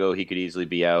Chicago. He could easily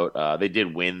be out. They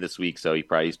did win this week, so he's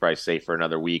probably safe for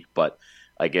another week. But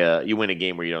like, you win a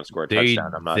game where you don't score a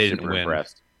touchdown. I'm not they didn't super win.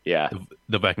 impressed. Yeah,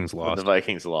 The Vikings lost. the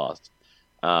Vikings lost.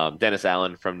 Dennis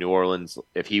Allen from New Orleans.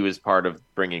 If he was part of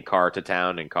bringing Carr to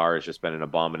town, and Carr has just been an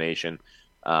abomination,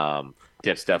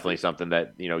 that's definitely something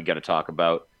that you got to talk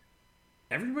about.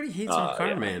 Everybody hates on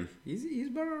Carr, man. He's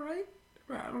been all right.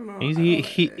 I don't know.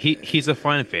 He's a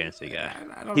fine fantasy guy.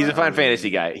 He's a fine fantasy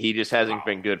guy. He just hasn't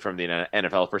been good from the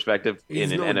NFL perspective.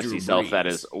 He's in an no NFC Drew South that Brees.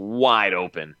 is wide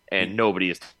open, and nobody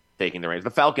is taking the reins.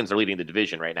 The Falcons are leading the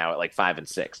division right now at like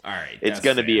 5-6. All right, It's that's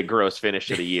going to be fair. a gross finish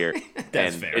to the year,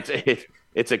 That's and fair.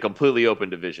 it's a completely open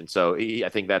division. So I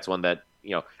think that's one that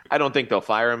I don't think they'll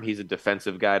fire him. He's a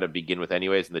defensive guy to begin with,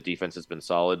 anyways, and the defense has been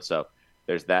solid. So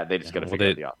there's that. They just got to figure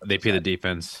out the offense. They pay the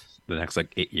defense the next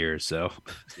like 8 years, so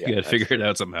Yeah, you got to that's figure it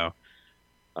out somehow.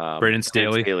 Brandon Brandon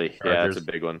Staley, yeah, that's Chargers. a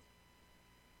big one.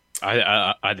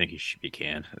 I think he should be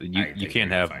canned. I You think can't they're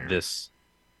gonna have fire him. this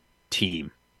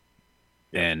team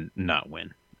and not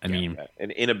win. I mean,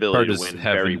 An inability to Chargers win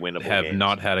very winnable have games.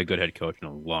 not had a good head coach in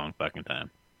a long fucking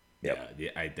time. Yeah,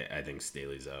 I think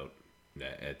Staley's out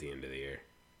at the end of the year.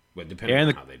 But depending And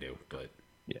on how they do, but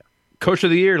Coach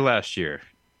of the year last year,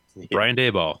 Brian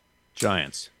Daboll,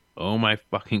 Giants. Oh my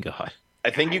fucking god! I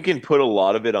think you can put a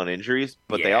lot of it on injuries,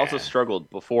 but they also Yeah. struggled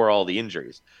before all the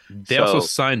injuries. They So, also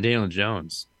signed Daniel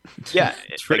Jones. yeah,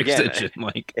 for again, extension.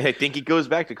 Like, I think it goes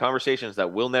back to conversations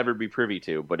that we'll never be privy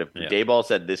to. But if Yeah. Dayball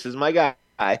said, "This is my guy,"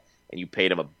 and you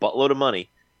paid him a buttload of money,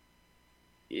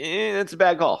 it's a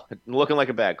bad call. It's looking like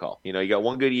a bad call. You got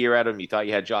one good year out of him. You thought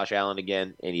you had Josh Allen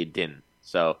again, and you didn't.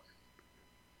 So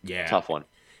yeah, tough one.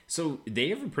 So they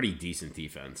have a pretty decent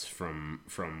defense from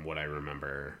what I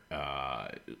remember,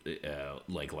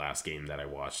 like last game that I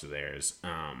watched of theirs.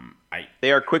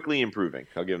 They are quickly improving.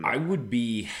 I'll give them that. I would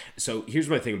be so. Here's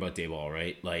my thing about Dayball,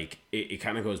 right? Like it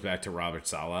kind of goes back to Robert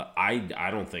Saleh. I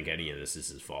don't think any of this is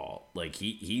his fault. Like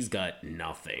he's got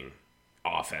nothing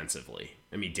offensively.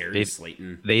 I mean, Darius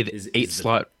Slayton. they had is 8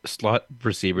 the- slot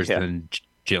receivers Yeah. and then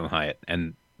Jalen Hyatt,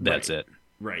 and that's Right. it.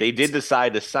 Right. They did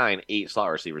decide to sign 8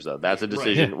 slot receivers, though. That's a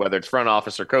decision. Yeah. Whether it's front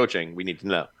office or coaching, we need to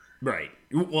know. Right.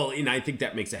 Well, and I think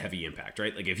that makes a heavy impact,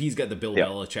 right? Like if he's got the Bill Yeah.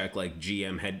 Belichick like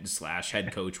GM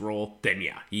head coach role, then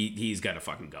yeah, he's got to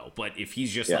fucking go. But if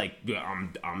he's just Yeah. like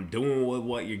I'm doing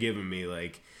what you're giving me,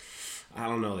 like I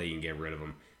don't know that you can get rid of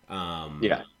him.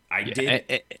 Yeah. I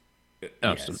did. Oh,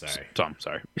 Yeah, so- sorry. Tom,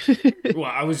 sorry. Well,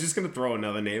 I was just gonna throw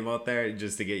another name out there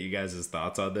just to get you guys'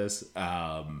 thoughts on this.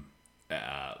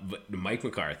 But Mike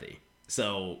McCarthy.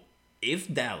 So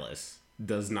if Dallas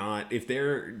does not, if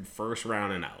they're first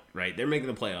round and out, right? They're making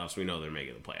the playoffs. We know they're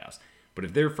making the playoffs. But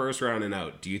if they're first round and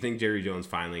out, do you think Jerry Jones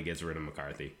finally gets rid of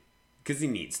McCarthy? Because he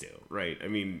needs to, right? I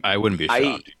mean, I wouldn't be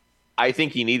shocked. I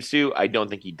think he needs to. I don't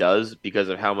think he does because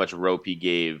of how much rope he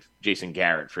gave Jason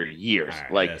Garrett for years. All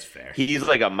right, like that's fair. he's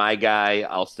like a my guy.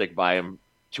 I'll stick by him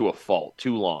to a fault,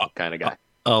 too long kind of guy.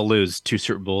 I'll lose 2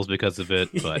 Super Bowls because of it,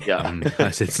 but Yeah.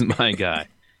 it's my guy.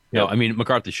 No, I mean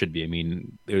McCarthy should be. I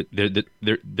mean,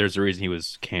 there's a reason he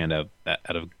was canned out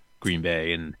of Green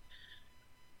Bay, and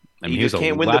I mean You he was just a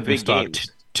can't win the laughing big stock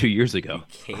games. 2 years ago.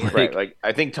 Can't. Right. Like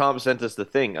I think Tom sent us the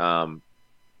thing.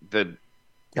 The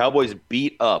Cowboys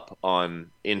beat up on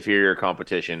inferior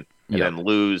competition and Yeah. then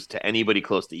lose to anybody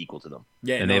close to equal to them.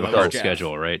 Yeah, And they have a that was hard Jeff.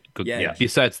 schedule, right? Yeah.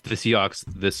 Besides the Seahawks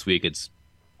this week, it's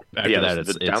after yeah, that.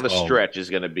 It's down the all- stretch is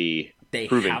going to be They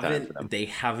proving time for them.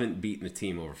 haven't beaten a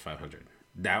team over 500.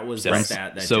 That was the That's-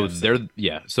 stat that so Jeff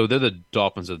said. they're the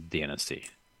Dolphins of the NFC.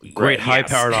 Great Yes.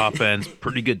 high-powered offense,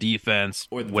 pretty good defense.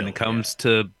 Or the When Bills, it comes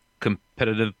to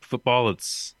competitive football,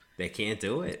 it's They can't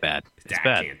do it. bad. It's Dak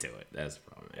bad. can't do it. That's the problem.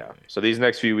 Yeah. So these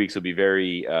next few weeks will be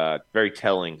very, very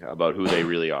telling about who they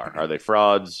really are. Are they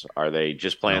frauds? Are they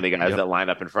just playing the guys Yep. that line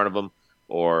up in front of them?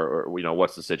 Or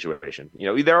what's the situation?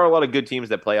 There are a lot of good teams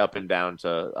that play up and down to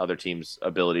other teams'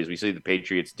 abilities. We see the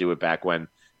Patriots do it back when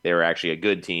they were actually a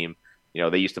good team.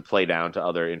 They used to play down to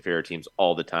other inferior teams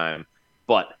all the time.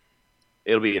 But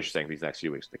it'll be interesting these next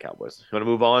few weeks with the Cowboys. You want to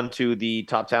move on to the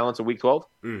top talents of Week 12?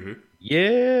 Mm-hmm.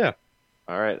 Yeah.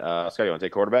 All right. Scott, you want to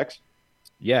take quarterbacks?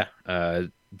 Yeah.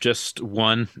 Just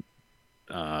one.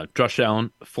 Josh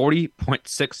Allen,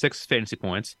 40.66 fantasy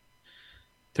points,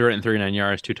 339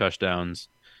 yards, 2 touchdowns,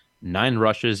 9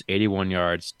 rushes, 81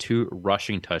 yards, 2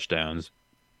 rushing touchdowns.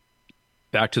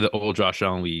 Back to the old Josh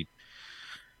Allen we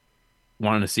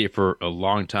wanted to see it for a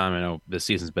long time. I know this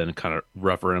season's been kind of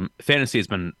rough for him. Fantasy has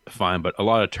been fine, but a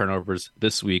lot of turnovers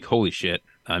this week. Holy shit.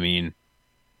 I mean,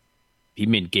 he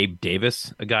made Gabe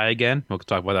Davis a guy again. We'll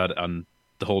talk about that on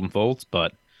the Holden Folds,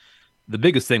 but the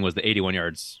biggest thing was the 81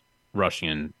 yards rushing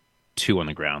and 2 on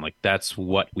the ground. Like, that's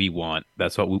what we want.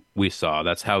 That's what we saw.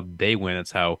 That's how they win.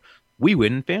 That's how we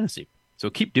win in fantasy. So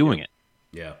keep doing it.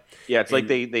 Yeah. Yeah, it's like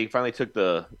they finally took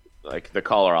the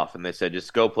collar off and they said,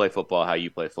 just go play football how you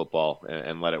play football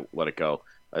and let it go.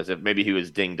 As if maybe he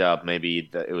was dinged up, maybe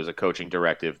it was a coaching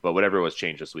directive, but whatever was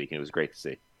changed this week, and it was great to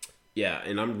see. Yeah,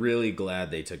 and I'm really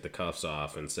glad they took the cuffs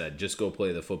off and said, just go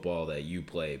play the football that you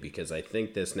play, because I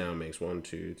think this now makes 1,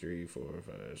 2, 3, 4,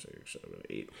 5, 6,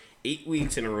 7, 8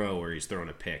 weeks in a row where he's throwing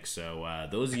a pick. So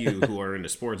those of you who are into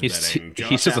sports betting,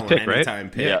 Josh Allen, pick, right? anytime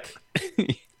pick, Yeah.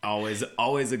 always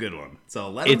a good one. So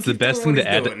let him It's the keep best doing thing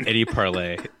what to he's add doing. to any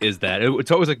parlay is that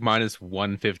it's always like minus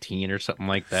 115 or something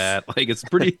like that. Like, it's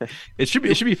pretty. It should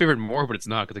be favored more, but it's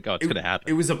not because it's going to happen.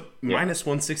 It was a minus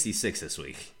 166 this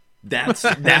week. That's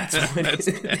what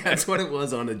that's what it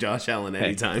was on a Josh Allen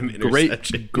anytime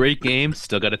interception. Great game.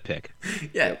 Still got to pick.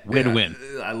 Yeah, win-win.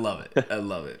 I love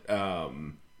it.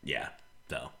 Yeah.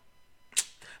 So,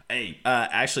 hey,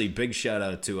 actually, big shout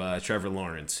out to Trevor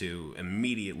Lawrence, who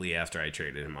immediately after I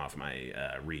traded him off my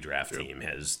redraft team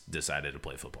has decided to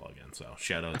play football again. So,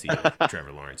 shout out to you,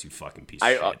 Trevor Lawrence, you fucking piece of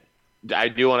shit. I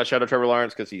do want to shout out Trevor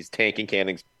Lawrence because he's tanking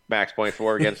Canning's max point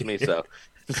for against me. So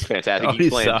it's fantastic. Oh, he's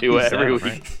playing 2 every week.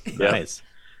 Right? Yeah. Nice.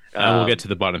 We'll get to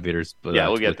the bottom feeders. But yeah,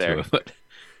 we'll get there. But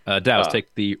Dallas,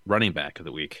 take the running back of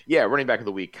the week. Yeah, running back of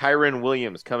the week. Kyren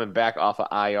Williams coming back off of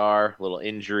IR. Little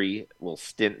injury, little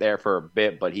stint there for a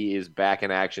bit, but he is back in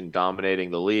action,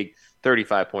 dominating the league.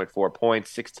 35.4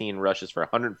 points, 16 rushes for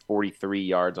 143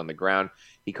 yards on the ground.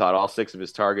 He caught all 6 of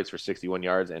his targets for 61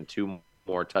 yards and 2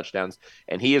 more touchdowns.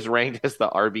 And he is ranked as the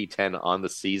RB10 on the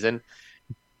season,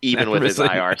 even with his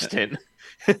IR stint.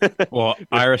 Well,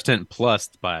 IR stint plus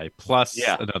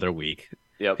another week.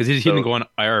 Yep. Because he didn't go on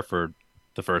IR for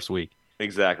the first week.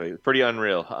 Exactly. Pretty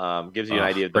unreal. Gives you an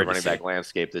idea of the running back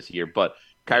landscape this year. But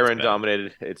Kyren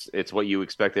dominated. It's what you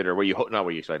expected, or what you not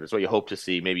what you expected. It's what you hope to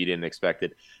see. Maybe you didn't expect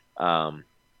it.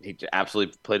 He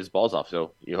absolutely played his balls off.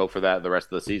 So you hope for that the rest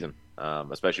of the season,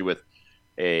 especially with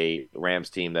a Rams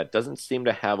team that doesn't seem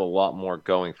to have a lot more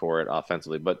going for it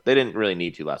offensively. But they didn't really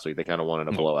need to last week. They kind of wanted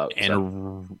a blowout.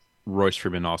 And Royce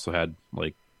Freeman also had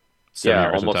like 7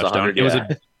 yards almost and a touchdown. 100. It was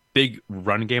a big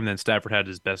run game. Then Stafford had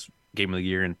his best game of the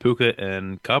year in Puka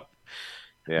and Cup.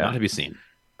 Yeah. Not to be seen.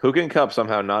 Puka and Cup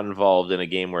somehow not involved in a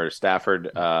game where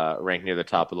Stafford ranked near the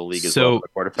top of the league as well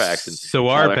for the quarterbacks. And so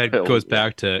our bet goes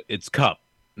back to it's Cup.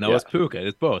 No, it's Puka.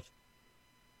 It's both.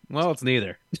 Well, it's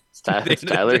neither. It's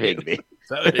Tyler Higbee.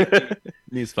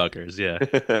 These fuckers, yeah.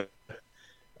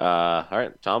 All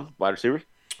right, Tom, wide receiver.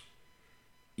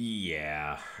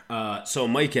 Yeah. So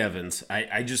Mike Evans,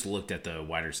 I just looked at the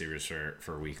wide receivers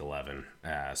for week 11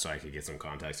 so I could get some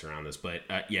context around this. But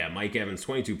yeah, Mike Evans,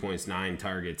 22 points, 9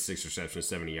 targets, 6 receptions,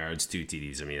 70 yards, 2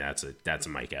 TDs. I mean, that's a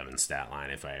Mike Evans stat line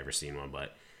if I ever seen one.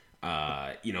 But,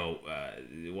 wide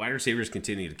receivers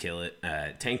continue to kill it.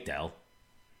 Tank Dell,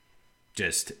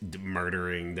 just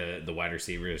murdering the wide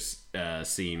receivers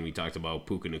scene. We talked about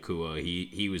Puka Nacua.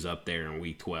 He was up there in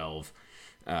week 12.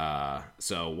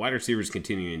 So wide receivers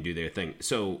continuing to do their thing.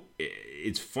 So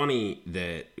it's funny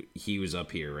that he was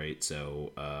up here, right?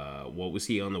 So what was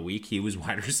he on the week? He was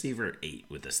wide receiver 8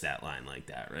 with a stat line like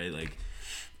that, right? Like,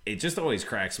 it just always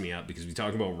cracks me up because we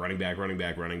talk about running back,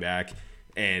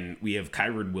 and we have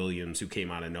Kyren Williams who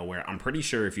came out of nowhere. I'm pretty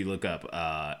sure if you look up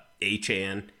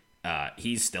Achane,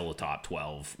 he's still a top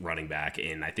 12 running back,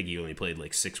 and I think he only played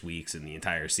like 6 weeks in the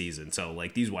entire season. So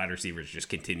like these wide receivers just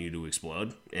continue to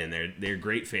explode, and they're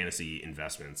great fantasy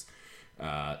investments.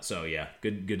 So yeah,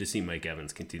 good to see Mike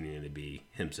Evans continuing to be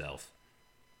himself.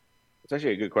 It's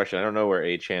actually a good question. I don't know where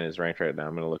Achane is ranked right now.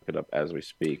 I'm going to look it up as we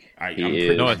speak. I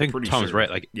think Tom's right.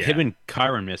 Like him and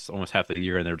Kyren missed almost half the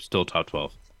year, and they're still top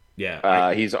 12.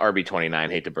 Yeah, he's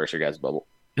RB29. Hate to burst your guys' bubble.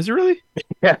 Is it really?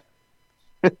 Yeah.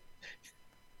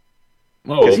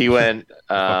 Because he went,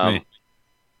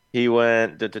 he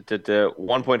went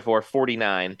 1.4,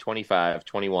 49, 25,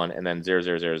 21, and then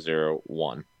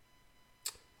 0.0001.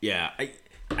 Yeah,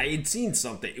 I had seen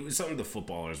something. It was something the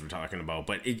footballers were talking about,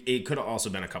 but it could have also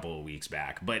been a couple of weeks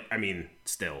back. But I mean,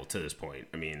 still to this point,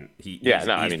 I mean, he's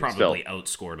probably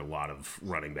outscored a lot of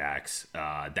running backs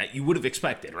that you would have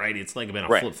expected, right? It's like been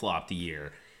a flip flop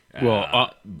year.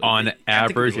 Well, on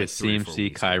average, it seems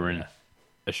Kyren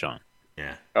Ashawn.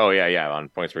 Yeah. Oh yeah, on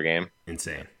points per game.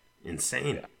 Insane.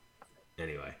 Yeah.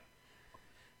 Anyway.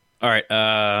 All right,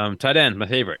 tight end, my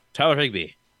favorite, Tyler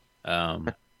Higbee.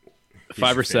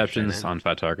 5 receptions on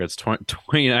 5 targets,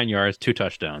 29 yards, 2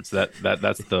 touchdowns. That's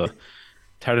the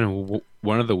tight end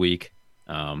one of the week.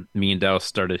 Me and Dallas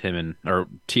started him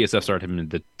TSF started him in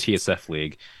the TSF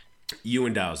league. You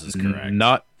and Dallas is correct.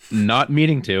 Not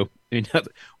meaning to. I mean,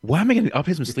 why am I going to up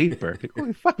his sleeper? Like,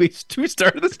 holy fuck, we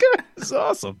started this guy. This is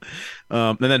awesome.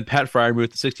 And then Pat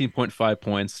Freiermuth, 16.5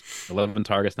 points, 11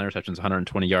 targets, 9 receptions,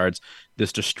 120 yards.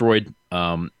 This destroyed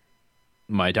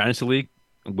my dynasty league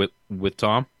with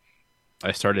Tom.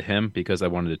 I started him because I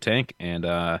wanted to tank, and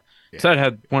Ted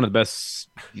had one of the best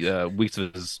weeks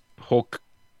of his whole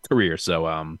career.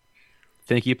 So,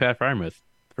 thank you, Pat Freiermuth,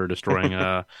 for destroying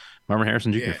Marvin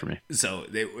Harrison Jr. for me. So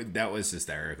that was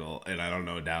hysterical, and I don't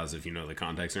know, Dallas, if you know the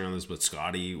context around this, but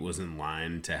Scotty was in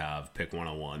line to have pick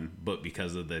 101, but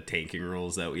because of the tanking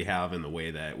rules that we have and the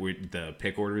way that the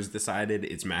pick order is decided,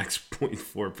 it's max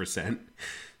 0.4%.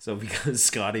 So because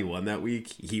Scotty won that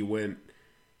week,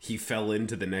 he fell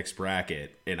into the next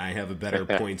bracket, and I have a better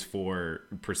points for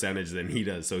percentage than he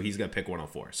does, so he's got pick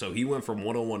 104. So he went from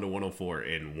 101 to 104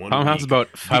 in 1 Tom week. has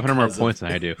about 500 more points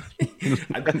than I do.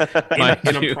 and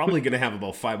I'm probably going to have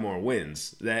about 5 more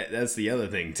wins. That's the other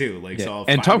thing, too. Like, yeah. so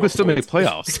and Tom could still make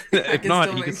playoffs. Yeah, if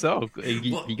not, he can still.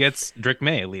 He gets Drake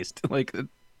May, at least. Like, it's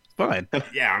fine.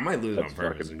 Yeah, I might lose on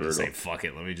purpose and just say, fuck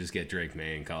it, let me just get Drake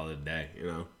May and call it a day, you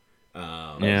know?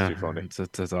 Yeah,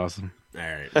 that's awesome. All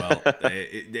right. Well,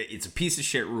 it's a piece of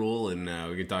shit rule, and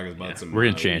we can talk about some. We're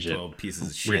gonna change it. Pieces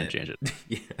of shit. We're gonna change it.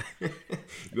 Yeah. You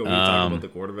want me to talk about the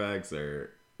quarterbacks,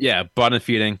 or? Yeah, bottom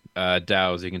feeding.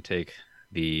 Dows, you can take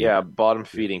the bottom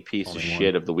feeding piece of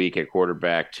shit of the week at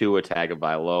quarterback. Tua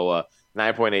Tagovailoa,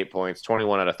 9.8 points,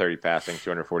 21 out of 30 passing,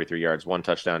 243 yards, 1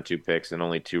 touchdown, 2 picks, and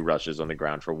only 2 rushes on the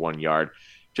ground for 1 yard.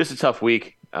 Just a tough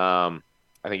week. I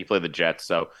think he played the Jets,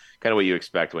 so kind of what you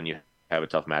expect when you have a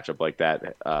tough matchup like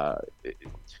that.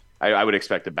 I would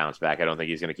expect to bounce back. I don't think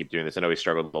he's going to keep doing this. I know he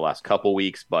struggled the last couple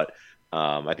weeks, but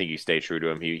I think you stay true to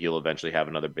him. He'll eventually have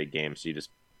another big game, so you just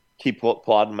keep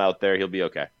plodding him out there. He'll be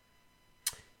okay.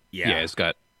 Yeah, he's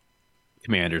got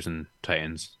Commanders and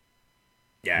Titans.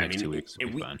 Yeah, next 2 weeks.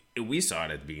 We saw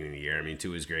it at the beginning of the year. I mean,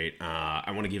 Tua is great.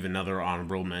 I want to give another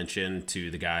honorable mention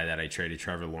to the guy that I traded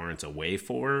Trevor Lawrence away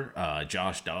for,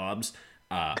 Josh Dobbs.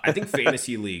 I think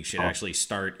fantasy league should actually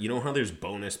start. You know how there's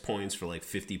bonus points for like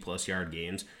 50-plus yard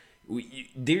games?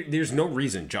 There's no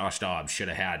reason Josh Dobbs should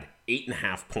have had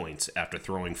 8.5 points after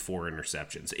throwing 4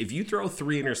 interceptions. If you throw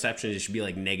 3 interceptions, it should be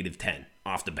like -10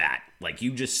 off the bat. Like,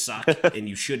 you just suck, and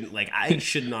you shouldn't. Like, I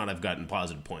should not have gotten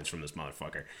positive points from this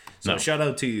motherfucker. So shout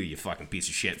out to you, you fucking piece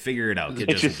of shit. Figure it out. Get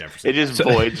Justin Jefferson. It just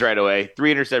voids right away.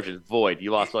 3 interceptions, void.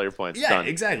 You lost all your points. Yeah, done.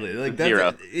 Exactly. Like, that's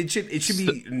 0. It should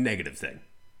be a negative thing.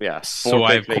 Yeah. So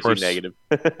I, of course, negative.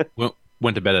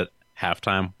 went to bed at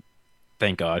halftime.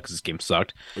 Thank God, because this game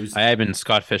sucked. I had been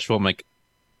Scott Fishbowl. I'm like,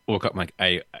 woke up, I'm like,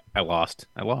 I lost.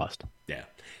 Yeah.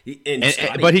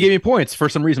 But he gave me points for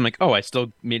some reason. I'm like, oh, I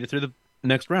still made it through the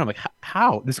next round. I'm like,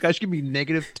 how? This guy should give me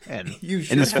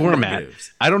 -10 in this format.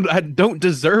 Negatives. I don't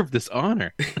deserve this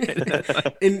honor.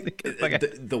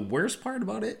 The worst part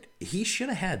about it, he should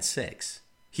have had 6.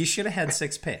 He should have had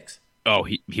 6 picks. Oh,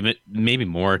 he maybe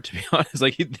more, to be honest.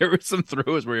 Like, there were some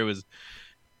throws where it was,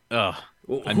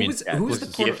 who's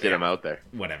the gifted him out there?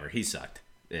 Whatever, he sucked.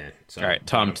 Yeah. So all right,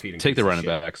 Tom, take the running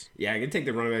backs. Yeah, I can take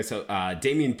the running backs. So,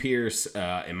 Dameon Pierce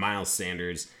and Miles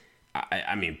Sanders.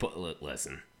 I mean,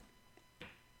 listen.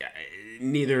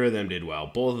 Neither of them did well.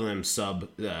 Both of them sub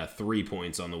 3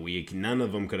 points on the week. None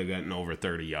of them could have gotten over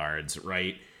 30 yards,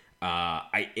 right?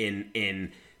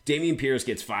 Dameon Pierce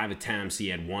gets 5 attempts. He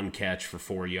had 1 catch for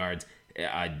 4 yards.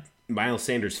 Miles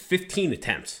Sanders, 15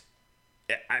 attempts.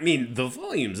 I mean, the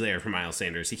volume's there for Miles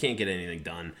Sanders. He can't get anything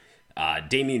done.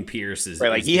 Dameon Pierce is... Right,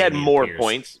 like, he had more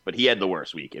points, but he had the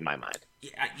worst week, in my mind.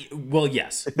 Well,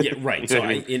 yes. Yeah, right. So,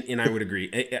 I would agree.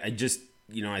 I just,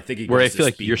 I think... Where I feel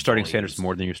like you're starting Sanders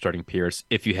more than you're starting Pierce.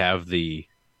 If you have who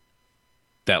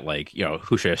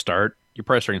should I start? You're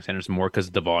probably starting Sanders more because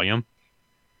of the volume.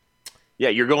 Yeah,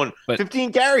 you're going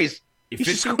 15 carries.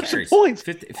 15 carries. Points.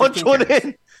 Punch one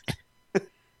in.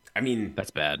 I mean,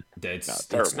 that's bad.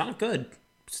 It's not good.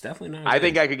 It's definitely not. I good.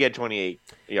 think I could get 28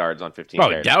 yards on 15 Oh,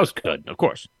 carries. that was good, of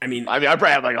course. I mean, I probably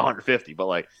have like 150, but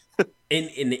like,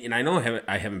 and I know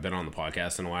I haven't been on the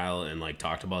podcast in a while and like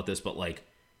talked about this, but like,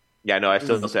 yeah, no, I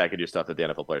still say I could do stuff that the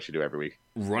NFL players should do every week.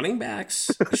 running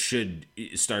backs should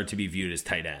start to be viewed as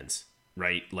tight ends,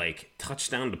 right? Like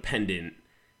touchdown dependent.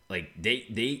 Like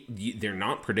they're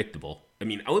not predictable. I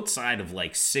mean, outside of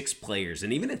like 6 players,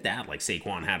 and even at that, like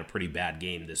Saquon had a pretty bad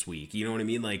game this week. You know what I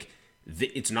mean? Like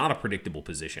it's not a predictable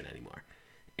position anymore.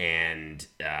 And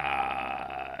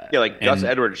Gus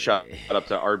Edwards shot up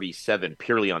to RB7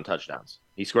 purely on touchdowns.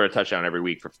 He scored a touchdown every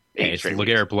week for 8 straight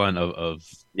weeks. LeGarrette Blount of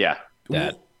Yeah.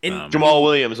 that. And Jamal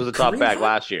Williams was a top Kareem back Hunt?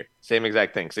 last year. Same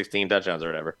exact thing, 16 touchdowns or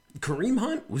whatever. Kareem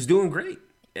Hunt was doing great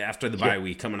after the bye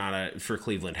week coming out for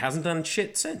Cleveland. Hasn't done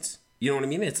shit since. You know what I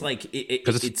mean? It's like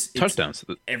because it's touchdowns.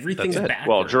 Everything's That's it. backwards.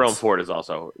 Well, Jerome Ford is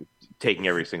also taking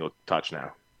every single touch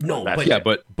now. No, That's- but Yeah,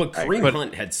 but Kareem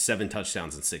Hunt had 7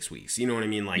 touchdowns in 6 weeks. You know what I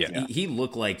mean? Like Yeah. he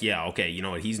looked like, okay, you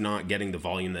know what? He's not getting the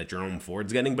volume that Jerome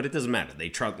Ford's getting, but it doesn't matter. They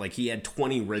truck like he had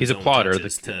 20 red He's a zone plotter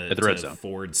touches at the red zone.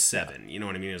 Ford's 7. You know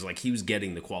what I mean? It was like he was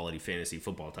getting the quality fantasy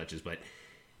football touches, but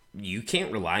you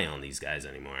can't rely on these guys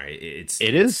anymore. It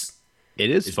is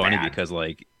funny bad. because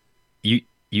like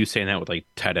you saying that with like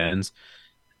tight ends.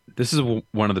 This is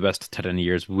one of the best tight end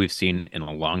years we've seen in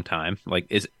a long time. Like,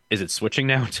 is it switching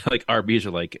now to like RBs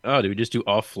are like, oh, do we just do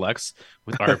all flex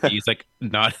with RBs? Like,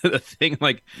 not a thing.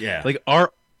 Like, Yeah. like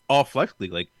our all flex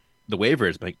league, like the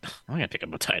waivers, like I'm gonna pick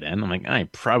up a tight end. I'm like, I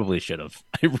probably should have.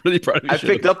 I really probably. I've should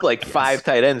have. picked up like 5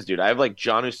 tight ends, dude. I have like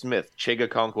Jonnu Smith, Chiga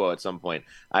Okonkwo at some point.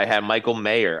 I have Michael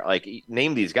Mayer. Like,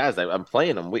 name these guys. I'm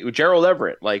playing them. Gerald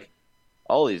Everett. Like,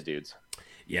 all these dudes.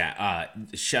 Yeah,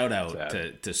 shout out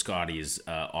to Scotty's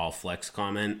all flex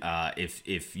comment.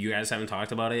 If you guys haven't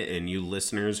talked about it, and you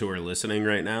listeners who are listening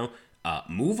right now,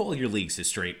 move all your leagues to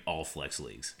straight all flex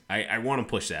leagues. I want to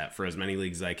push that for as many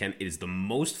leagues as I can. It is the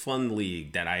most fun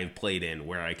league that I've played in,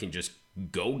 where I can just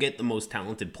go get the most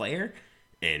talented player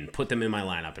and put them in my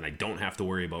lineup, and I don't have to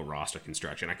worry about roster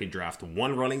construction. I can draft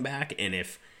one running back, and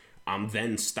if I'm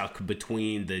then stuck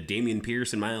between the Damian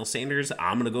Pierce and Miles Sanders,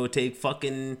 I'm gonna go take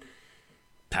fucking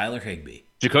Tyler Higbee.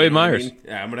 Jacoby Myers. I mean?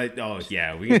 Yeah, I'm gonna. Oh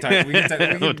yeah, we can talk. We can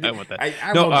talk.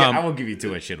 I won't give you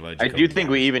too much shit about. I Jacoby do think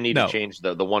Myers. we even need to change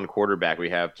the one quarterback we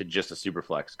have to just a super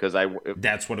flex because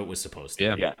That's what it was supposed to.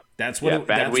 Yeah. be. Yeah. That's what.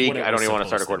 Bad that's week. what it I don't was even want to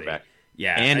start a supposed be. quarterback.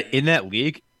 Yeah, And in that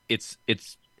league, it's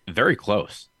very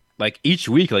close. Like each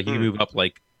week, like you move up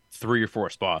like 3 or 4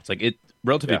 spots. Like it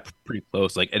relatively pretty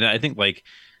close. Like, and I think like,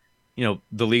 you know,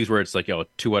 the leagues where it's like,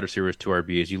 2 wide receivers, 2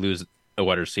 RBs, you lose a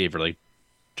wide receiver like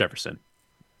Jefferson,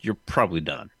 you're probably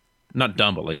done. Not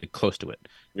done, but like close to it.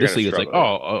 This league is like,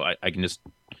 I can just,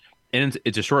 and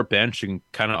it's a short bench. You can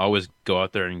kind of always go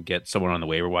out there and get someone on the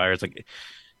waiver wires. Like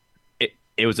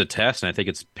it was a test, and I think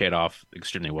it's paid off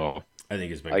extremely well. I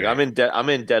think it's been Like great. I'm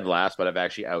in dead last, but I've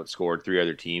actually outscored 3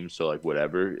 other teams. So like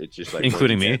whatever. It's just like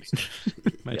Including me.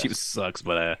 20 My team sucks,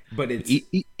 but it's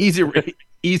easy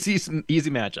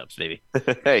matchups, baby.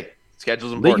 Hey,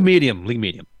 schedule's League important.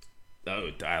 medium.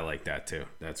 Oh, I like that too.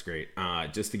 That's great.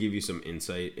 Just to give you some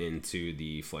insight into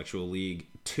the Flexual League,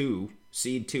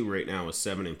 seed 2 right now is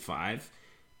 7-5,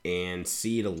 and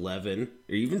seed 11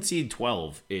 or even seed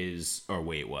 12 is. Or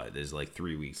wait, what? There's like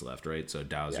 3 weeks left, right? So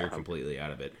Dow's you're completely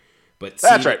out of it. But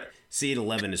That's right. Seed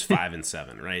 11 is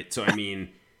 5-7, right? So I mean,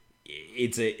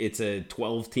 it's a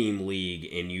 12-team league,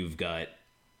 and you've got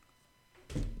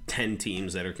 10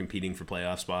 teams that are competing for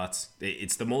playoff spots.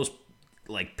 It's the most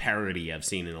like parity I've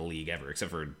seen in a league ever,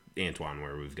 except for Antoine,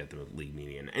 where we've got the league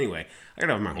median. Anyway, I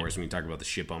gotta have my horse when we talk about the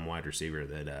ship on wide receiver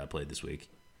that played this week.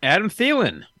 Adam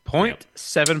Thielen,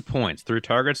 0.7 points, 3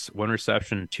 targets, 1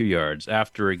 reception, 2 yards.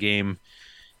 After a game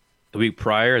the week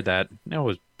prior that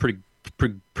was pretty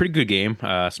good game.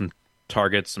 Some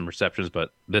targets, some receptions,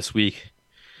 but this week,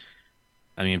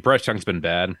 I mean, Bryce Young's been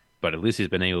bad, but at least he's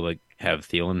been able to have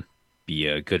Thielen be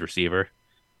a good receiver.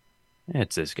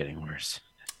 It's just getting worse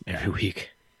every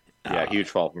week. Yeah, huge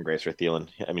fall from grace for Thielen.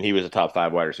 I mean, he was a top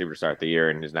 5 wide receiver to start the year,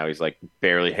 and now he's like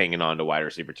barely hanging on to wide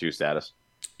receiver 2 status.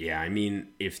 Yeah, I mean,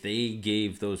 if they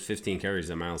gave those 15 carries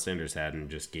that Miles Sanders had and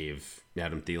just gave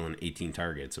Adam Thielen 18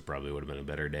 targets, it probably would have been a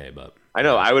better day. But I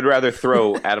know I would rather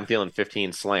throw Adam Thielen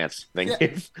 15 slants than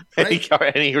give any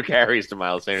carries to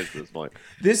Miles Sanders at this point.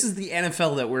 this is the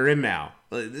NFL that we're in now.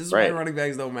 This is why running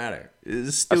backs don't matter. This is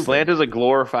A stupid. slant is a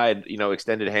glorified,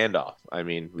 extended handoff. I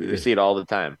mean, we see it all the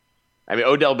time. I mean,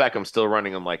 Odell Beckham's still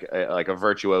running them like a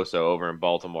virtuoso over in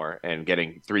Baltimore and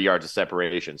getting 3 yards of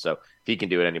separation. So if he can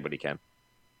do it, anybody can.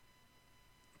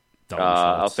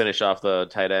 I'll finish off the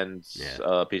tight ends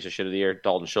piece of shit of the year.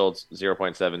 Dalton Schultz,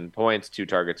 0.7 points, 2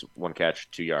 targets, 1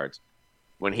 catch, 2 yards.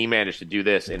 when he managed to do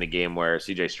this in a game where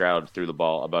C.J. Stroud threw the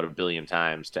ball about 1 billion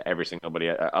times to every single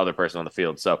other person on the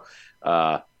field. So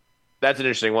that's an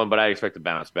interesting one, but I expect to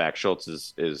bounce back. Schultz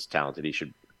is talented. He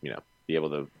should, be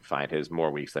able to find his more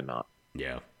weeks than not.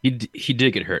 Yeah. He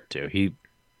did get hurt too. He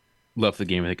left the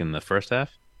game, I think, in the first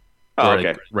half. Oh,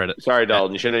 okay. Sorry,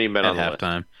 Dalton. You shouldn't have even been on the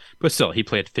halftime. list. But still, he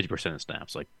played 50% of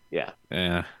snaps. Like, yeah,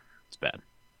 it's bad.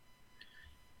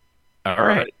 All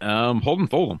right. Hold him,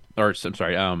 fold him. Or I'm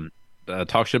sorry.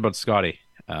 Talk shit about Scotty.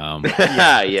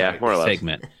 Yeah, more or less.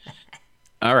 Segment.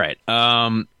 All right.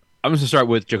 I'm going to start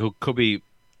with Jacoby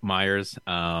Myers,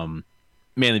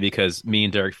 mainly because me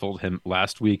and Derek folded him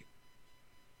last week.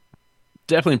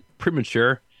 Definitely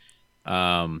premature.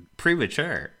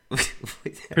 Premature.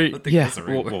 Yeah.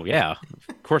 Well, yeah.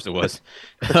 Of course it was.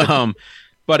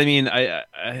 But I mean,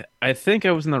 I think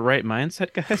I was in the right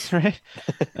mindset, guys. Right?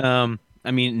 I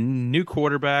mean, new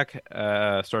quarterback,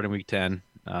 starting week 10,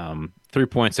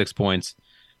 3.6 points.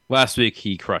 Last week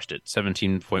he crushed it,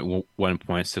 17.1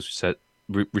 points, 6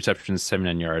 receptions,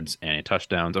 79 yards, and a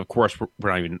touchdown. Of course, we're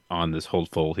not even on this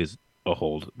hold full. He's a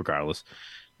hold regardless.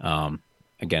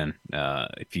 Again,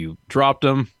 if you dropped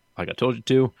him, like I told you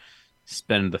to,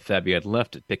 spend the fab you had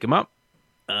left to pick him up.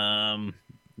 And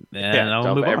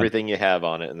I'll move everything you have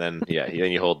on it, and then then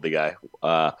you hold the guy.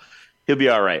 He'll be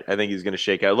all right. I think he's going to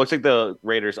shake out. It looks like the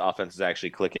Raiders' offense is actually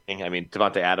clicking. I mean,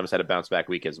 Devontae Adams had a bounce back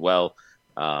week as well.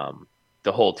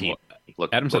 The whole team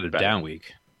looked. Adams had a better. down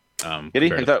week. Did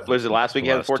he? Was it last week? He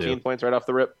had 14 points right off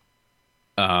the rip.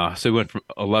 So he went from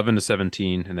 11 to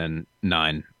 17, and then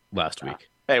 9 last week.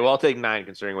 Hey, well, I'll take 9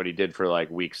 considering what he did for like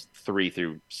weeks 3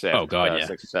 through 6. Oh God,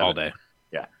 6 or 7. all day.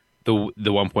 Yeah,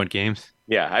 the 1 point games.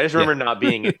 Yeah, I just remember not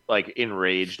being like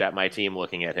enraged at my team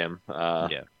looking at him.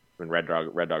 When Red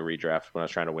Dog redraft when I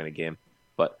was trying to win a game.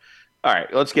 But all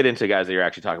right, let's get into guys that you're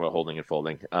actually talking about holding and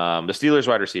folding. The Steelers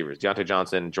wide receivers, Deontay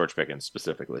Johnson, George Pickens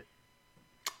specifically.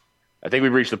 I think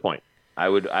we've reached the point. I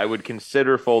would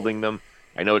consider folding them.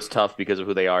 I know it's tough because of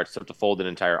who they are. It's tough to fold an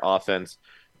entire offense,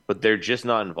 but they're just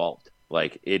not involved.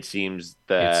 Like, it seems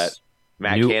that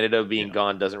Matt Canada being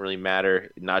gone doesn't really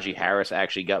matter. Najee Harris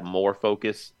actually got more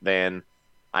focus than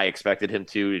I expected him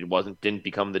to. It didn't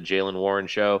become the Jalen Warren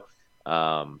show.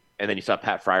 And then you saw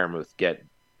Pat Freiermuth get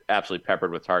absolutely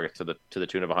peppered with targets to the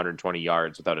tune of 120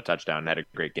 yards without a touchdown and had a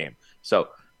great game. So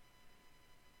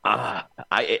I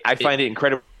find it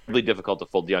incredibly difficult to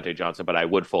fold Deontay Johnson, but I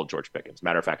would fold George Pickens.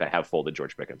 Matter of fact, I have folded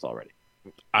George Pickens already.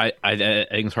 I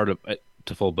think it's hard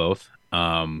to fold both.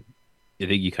 I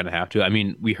think you kind of have to. I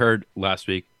mean, we heard last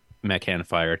week Matt Canada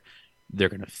fired. They're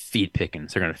going to feed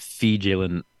Pickens. They're going to feed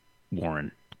Jalen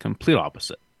Warren. Complete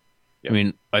opposite. Yep. I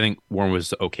mean, I think Warren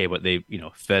was okay, but they,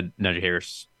 fed Najee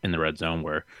Harris in the red zone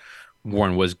where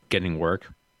Warren was getting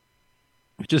work.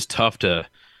 It's just tough to.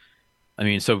 I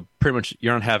mean, so pretty much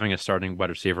you're not having a starting wide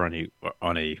receiver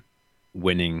on a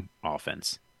winning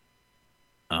offense.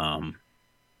 I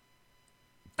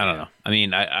don't know. I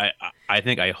mean, I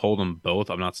think I hold them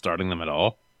both. I'm not starting them at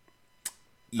all.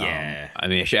 Yeah. I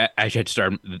mean, I should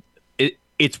start.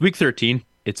 It's week 13.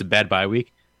 It's a bad bye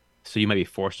week, so you might be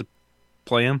forced to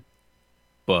play him.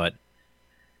 But,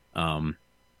 I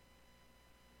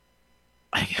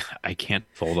can't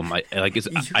fold them. I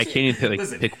can't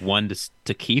even pick one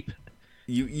to keep.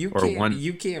 You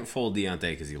can't fold Deontay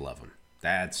because you love him.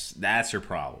 That's your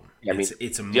problem. Yeah, I mean,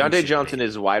 it's Deontay Johnson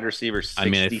is wide receiver 66. I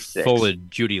mean, I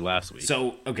folded Judy last week.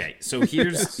 So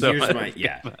here's my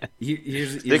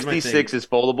here's 66 is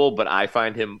foldable, but I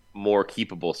find him more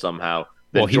keepable somehow.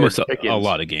 Well, he missed a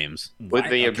lot of games.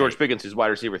 George Pickens is wide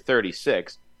receiver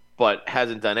 36, but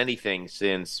hasn't done anything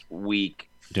since week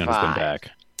 5. Been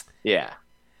back. Yeah.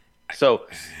 So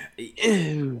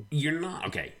you're not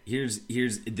okay. Here's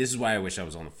this is why I wish I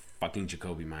was on the fucking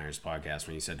Jacoby Myers podcast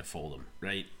when you said to fold him.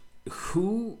 Right?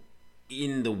 Who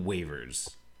in the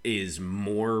waivers is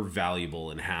more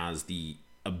valuable and has the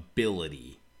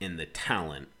ability and the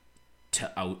talent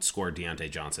to outscore Deontay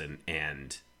Johnson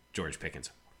and George Pickens?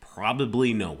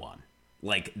 Probably no one.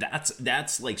 Like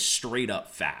that's like straight up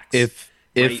facts. If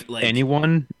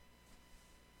anyone,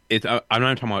 I'm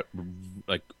not talking about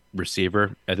like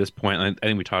receiver at this point. I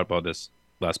think we talked about this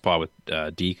last pod with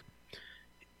Deke.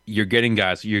 You're getting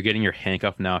guys. You're getting your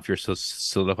handcuff now if you're so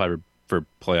solidified for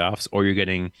playoffs, or you're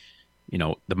getting,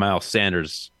 the Miles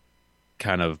Sanders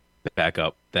kind of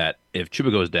backup that if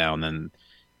Chuba goes down, then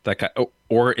that guy,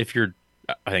 or if you're,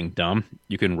 I think, dumb,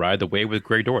 you can ride the wave with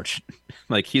Greg Dortch.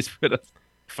 Like, he's put up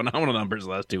phenomenal numbers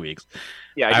the last 2 weeks.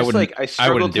 Yeah, I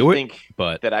struggle to think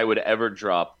but that I would ever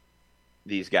drop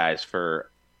these guys for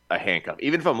a handcuff,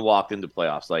 even if I'm locked into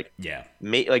playoffs. Like, yeah,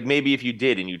 maybe if you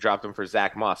did and you dropped them for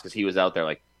Zach Moss because he was out there,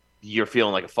 like, you're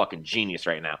feeling like a fucking genius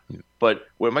right now. But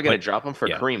what am I going to drop him for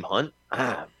Kareem Hunt?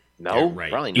 No,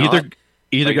 right. Probably not.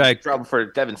 Either guy. Drop him for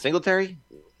Devin Singletary?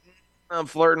 I'm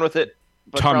flirting with it.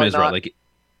 But Tom is not. right.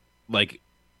 Like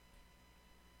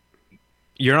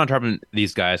you're not dropping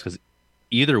these guys because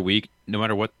either week, no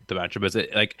matter what the matchup is,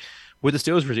 like with the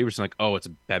Steelers receivers, like, oh, it's a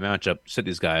bad matchup, sit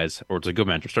these guys, or it's a good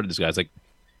matchup, start these guys. Like,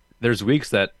 there's weeks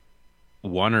that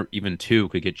one or even two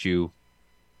could get you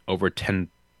over 10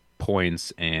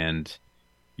 points, and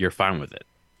you're fine with it.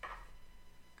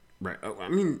 Right. I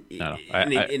mean,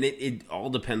 it all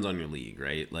depends on your league,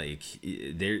 right? Like,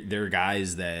 there are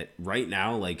guys that right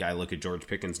now, like, I look at George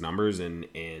Pickens' numbers,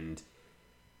 and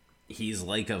he's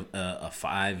like a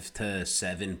 5 to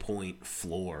 7 point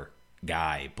floor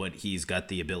guy, but he's got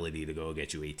the ability to go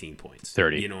get you 18 points,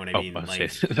 30. You know what I mean?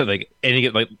 Like any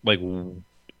like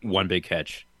one big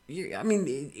catch. Yeah, I mean,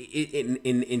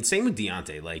 in same with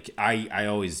Deontay. Like, I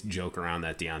always joke around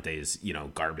that Deontay is,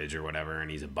 garbage or whatever, and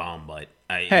he's a bum, but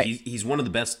he's one of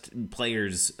the best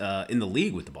players in the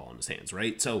league with the ball in his hands,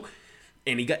 right? So,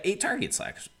 and he got 8 targets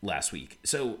last week.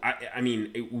 So, I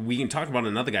mean, we can talk about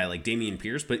another guy like Dameon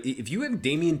Pierce, but if you have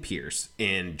Dameon Pierce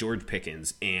and George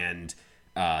Pickens and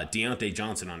Deontay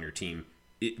Johnson on your team,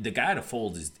 the guy to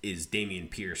fold is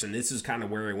Dameon Pierce. And this is kind of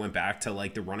where I went back to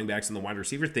like the running backs and the wide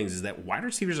receiver things, is that wide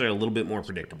receivers are a little bit more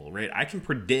predictable, right? I can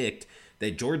predict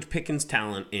that George Pickens'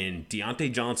 talent and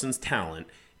Deontay Johnson's talent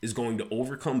is going to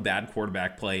overcome bad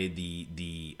quarterback play.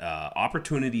 The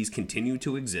opportunities continue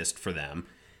to exist for them.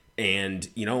 And,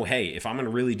 hey, if I'm in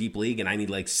a really deep league and I need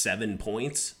like 7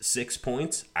 points, 6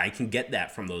 points, I can get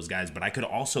that from those guys, but I could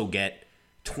also get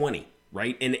 20.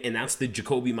 Right? And that's the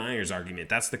Jacoby Myers argument.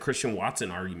 That's the Christian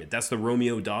Watson argument. That's the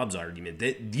Romeo Doubs argument.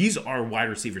 These are wide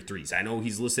receiver 3s. I know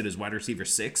he's listed as wide receiver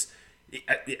 6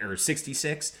 or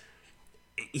 66.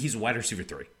 He's a wide receiver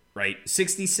 3, right?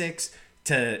 66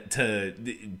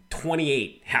 to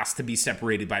 28 has to be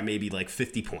separated by maybe like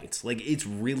 50 points. Like, it's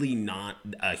really not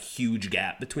a huge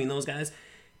gap between those guys.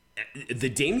 The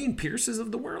Dameon Pierces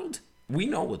of the world, we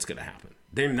know what's going to happen.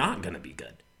 They're not going to be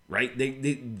good. Right?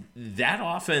 That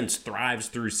offense thrives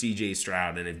through C.J.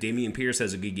 Stroud, and if Dameon Pierce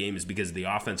has a good game, it's because the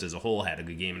offense as a whole had a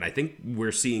good game. And I think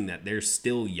we're seeing that they're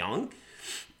still young,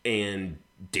 and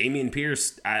Dameon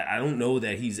Pierce, I don't know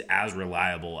that he's as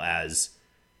reliable as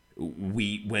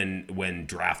when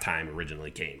draft time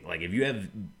originally came. Like, if you have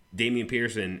Dameon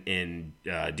Pierce and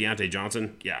Deontay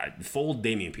Johnson, fold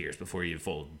Dameon Pierce before you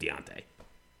fold Deontay.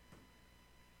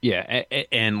 Yeah,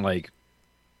 and like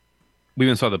we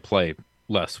even saw the play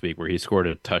last week where he scored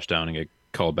a touchdown and get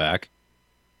called back,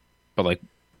 but like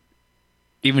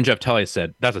even Jeff Telly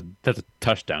said that's a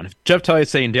touchdown. If Jeff Telly is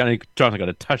saying Deontay Johnson got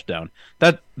a touchdown,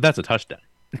 that's a touchdown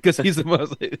because he's the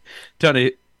most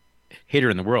Deontay hater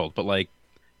in the world. But like,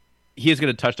 he has got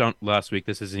a touchdown last week.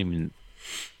 This isn't even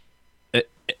an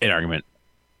argument.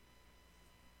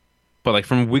 But like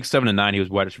from week 7 to 9, he was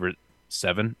wide receiver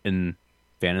 7 in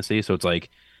fantasy. So it's like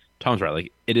Tom's right.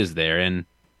 Like, it is there. And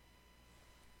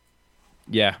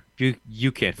yeah,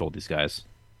 you can't fold these guys.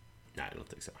 No, I don't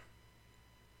think so.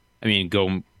 I mean,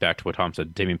 going back to what Tom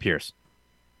said, Dameon Pierce.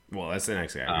 Well, that's the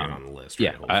next guy we get on the list.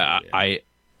 Right?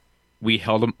 We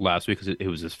held him last week because it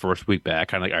was his first week back.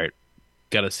 Kind of like, all right,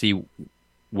 got to see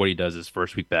what he does his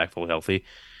first week back, fully healthy.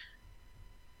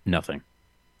 Nothing.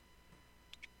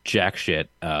 Jack shit.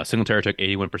 Singletary took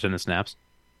 81% of snaps.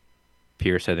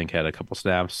 Pierce, I think, had a couple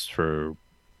snaps for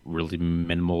really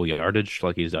minimal yardage,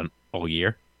 like he's done all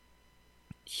year.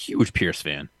 Huge Pierce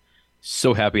fan.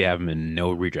 So happy to have him in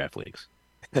no redraft leagues.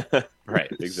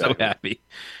 Right, exactly. So happy.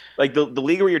 Like the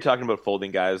league where you're talking about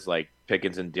folding guys like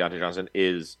Pickens and Deontay Johnson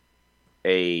is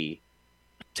a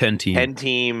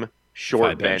 10-team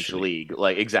short bench league.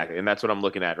 Like, exactly. And that's what I'm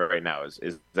looking at right now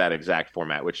is that exact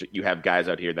format, which you have guys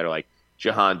out here that are like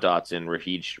Jahan Dotson,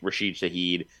 Rashid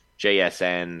Shaheed,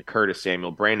 JSN, Curtis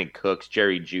Samuel, Brandon Cooks,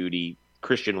 Jerry Jeudy,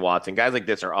 Christian Watson. Guys like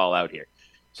this are all out here.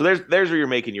 So there's where you're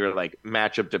making your like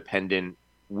matchup dependent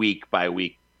week by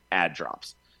week ad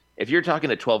drops. If you're talking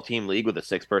a 12-team league with a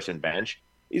 6-person bench,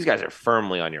 these guys are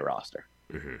firmly on your roster.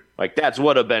 Mm-hmm. Like, that's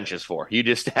what a bench is for. You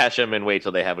just stash them and wait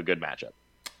till they have a good matchup.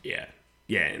 Yeah,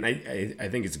 and I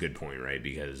think it's a good point, right?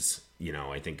 Because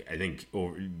I think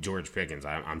over George Pickens,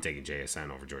 I'm taking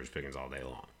JSN over George Pickens all day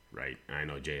long, right? And I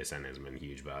know JSN hasn't been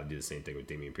huge, but I'll do the same thing with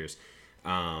Dameon Pierce.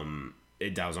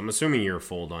 It does. I'm assuming you're a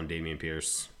fold on Dameon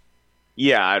Pierce.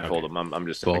 Yeah, I'd fold him. I'm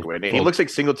just thinking. He looks like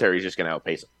Singletary's just going to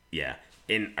outpace him. Yeah.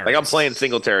 I'm playing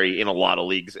Singletary in a lot of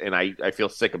leagues, and I feel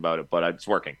sick about it, but it's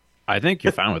working. I think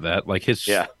you're fine with that. Like his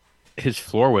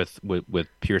floor with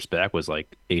Pierce back was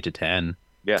like 8 to 10.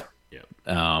 Yeah.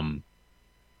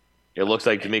 It looks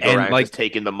like D'Amico And, Ryan like- has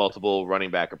taken the multiple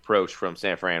running back approach from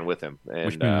San Fran with him. And,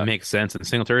 which makes sense. And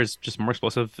Singletary is just more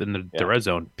explosive in the Yeah. red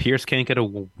zone. Pierce can't get a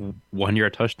 1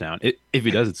 yard touchdown. If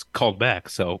he does, it's called back.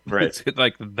 So Right. it's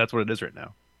like that's what it is right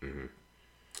now.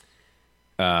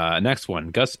 Next one,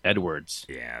 Gus Edwards.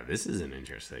 Yeah, this is an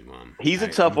interesting one. He's a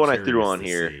tough I'm one I threw curious on to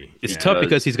here. see. It's Yeah. tough Does-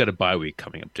 because he's got a bye week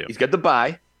coming up too. he's got the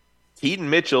bye. Keaton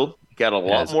Mitchell got a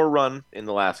lot Yes. more run in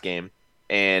the last game.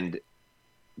 And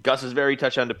Gus is very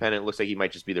touchdown dependent. Looks like he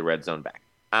might just be the red zone back.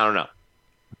 I don't know.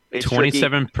 It's tricky.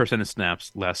 27% of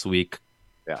snaps last week.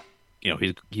 Yeah.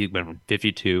 He went from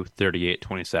 52, 38,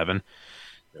 27.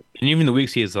 And even the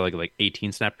weeks he has like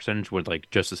 18 snap percentage where like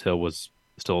Justice Hill was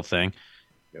still a thing.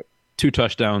 Yep. 2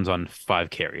 touchdowns on 5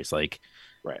 carries. Like,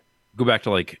 Right. go back to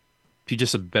like, if he's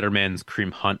just a better man's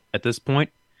Kareem Hunt at this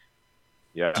point,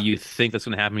 Yeah. do you think that's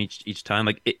going to happen each time?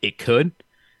 Like, it could.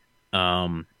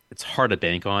 It's hard to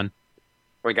bank on.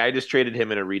 Like, I just traded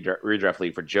him in a redraft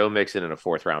league for Joe Mixon and a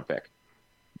 4th round pick.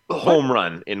 Home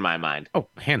run in my mind. Oh,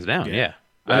 hands down, yeah.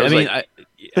 I I was mean, like-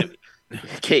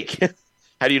 Cake.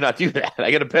 How do you not do that? I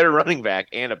got a better running back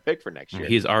and a pick for next year.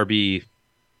 he's RB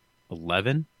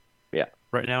 11. Yeah.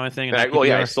 Right now, I think. And in I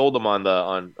PPR. sold him on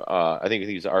I think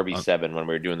he was RB7 when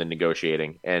we were doing the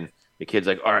negotiating, and the kid's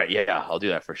like, all right, yeah, I'll do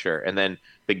that for sure. And then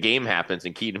the game happens,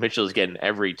 and Keaton Mitchell is getting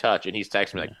every touch, and he's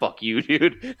texting me like, "Fuck you,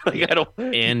 dude!" Like I don't.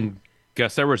 And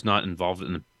Gus Edwards not involved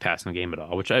in the passing game at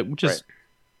all, which is Right.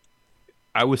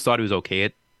 I always thought he was okay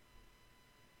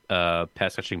at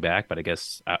pass catching back, but I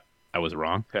guess I was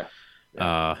wrong.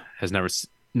 Yeah. Has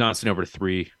not seen over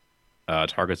 3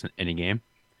 targets in any game.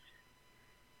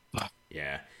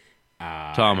 Yeah.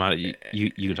 Tom,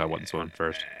 you can talk about this one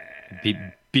first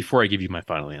before I give you my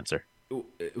final answer.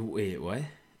 Wait, what?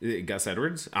 Gus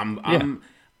Edwards? I don't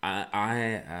know.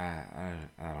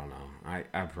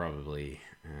 I probably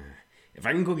if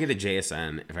I can go get a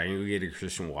JSN, if I can go get a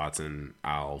Christian Watson,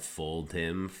 I'll fold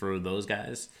him for those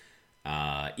guys.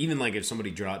 Even like if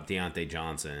somebody dropped Deontay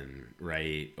Johnson,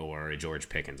 right, or a George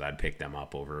Pickens, I'd pick them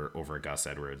up over Gus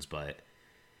Edwards, but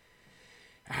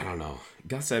I don't know.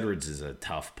 Gus Edwards is a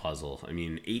tough puzzle. I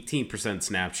mean, 18%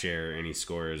 snap share and he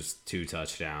scores 2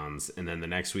 touchdowns, and then the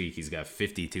next week he's got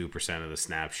 52% of the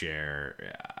snap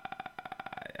share.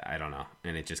 I don't know,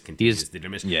 and it just continues to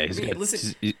diminish. Yeah, he's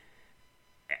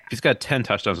got 10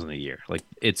 touchdowns in the year. Like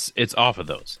it's off of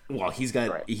those. Well, he's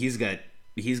got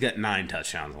 9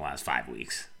 touchdowns in the last 5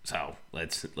 weeks. So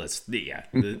let's the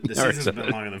season's been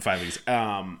longer than 5 weeks.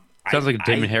 Sounds like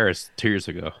Damon Harris 2 years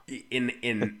ago.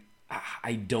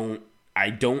 I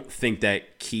don't think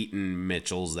that Keaton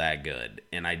Mitchell's that good,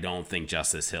 and I don't think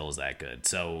Justice Hill's that good.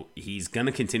 So he's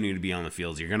gonna continue to be on the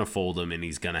field. You're gonna fold him, and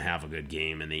he's gonna have a good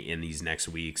game in these next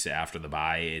weeks after the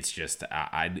bye. It's just,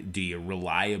 do you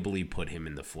reliably put him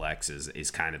in the flex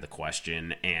is kind of the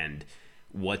question, and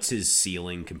what's his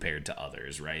ceiling compared to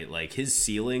others, right? Like his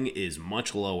ceiling is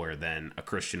much lower than a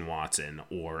Christian Watson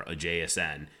or a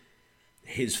JSN.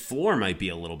 His floor might be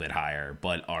a little bit higher,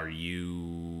 but are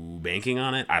you banking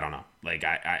on it? I don't know. Like,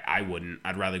 I wouldn't.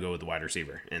 I'd rather go with the wide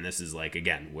receiver. And this is, like,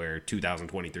 again, where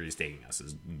 2023 is taking us,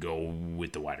 is go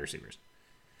with the wide receivers.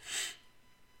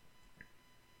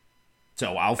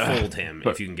 So I'll fold him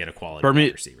if you can get a quality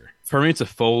wide receiver. For me, it's a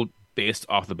fold based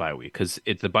off the bye week because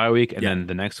it's the bye week, and then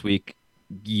the next week,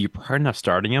 you're probably not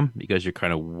starting him because you're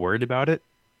kind of worried about it.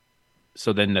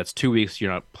 So then that's 2 weeks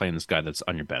you're not playing this guy that's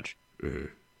on your bench. Mm-hmm.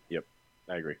 Yep,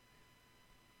 I agree.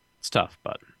 It's tough,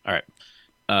 but all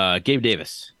right. Gabe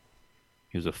Davis.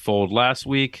 He was a fold last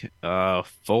week,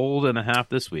 fold and a half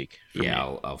this week.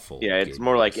 Yeah, I'll fold. Yeah, it's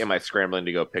more like, am I scrambling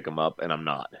to go pick him up? And I'm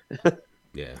not.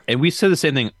 Yeah. And we said the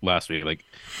same thing last week. Like,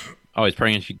 oh, he's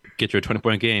probably going to get you a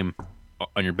 20-point game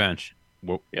on your bench.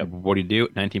 What do you do?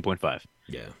 19.5.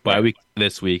 Yeah. Bye week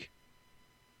this week.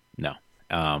 No.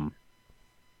 All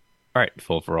right,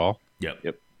 full for all.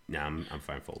 Yep. No, I'm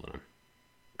fine folding him.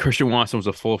 Christian Watson was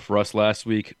a full for us last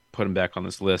week. Put him back on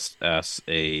this list as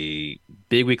a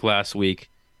big week last week.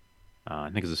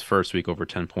 I think it's his first week over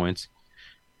 10 points.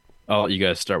 I'll let you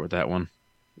guys start with that one.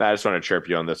 I just want to chirp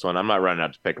you on this one. I'm not running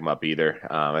out to pick him up either.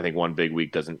 I think one big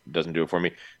week doesn't do it for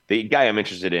me. The guy I'm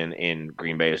interested in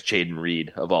Green Bay is Jaden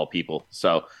Reed, of all people.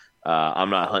 So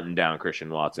I'm not hunting down Christian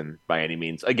Watson by any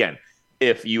means. Again,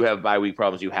 if you have bye week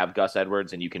problems, you have Gus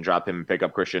Edwards, and you can drop him and pick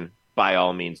up Christian, by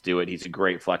all means do it. He's a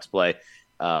great flex play.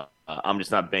 I'm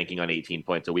just not banking on 18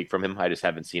 points a week from him. I just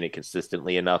haven't seen it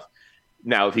consistently enough.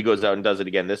 Now, if he goes out and does it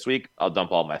again this week, I'll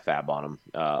dump all my fab on him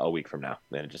a week from now.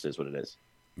 Then it just is what it is.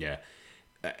 Yeah.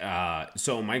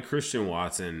 So my Christian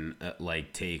Watson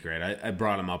take, right? I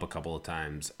brought him up a couple of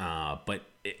times, but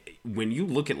when you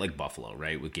look at like Buffalo,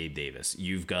 right, with Gabe Davis,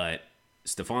 you've got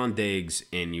Stephon Diggs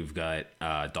and you've got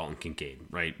Dalton Kincaid,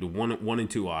 right? The one and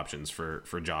two options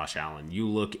for Josh Allen. You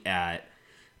look at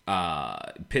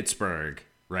Pittsburgh,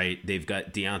 right? They've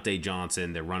got Deontay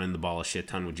Johnson. They're running the ball a shit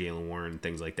ton with Jalen Warren,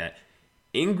 things like that.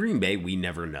 In Green Bay, we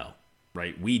never know,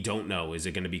 right? We don't know. Is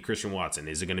it going to be Christian Watson?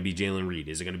 Is it going to be Jalen Reed?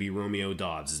 Is it going to be Romeo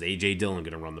Doubs? Is A.J. Dillon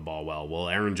going to run the ball well? Will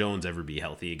Aaron Jones ever be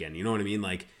healthy again? You know what I mean?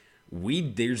 Like,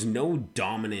 there's no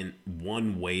dominant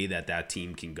one way that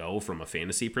team can go from a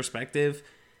fantasy perspective.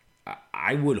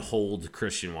 I would hold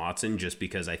Christian Watson just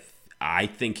because I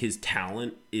think his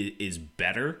talent is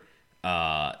better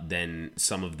than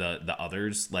some of the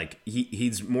others. Like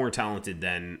he's more talented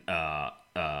than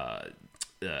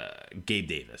Gabe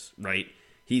Davis, right?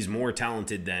 He's more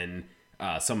talented than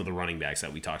some of the running backs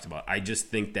that we talked about. I just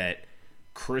think that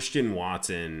Christian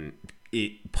Watson,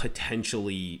 it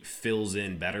potentially fills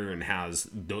in better and has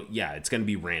it's going to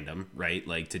be random, right?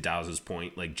 Like to Dow's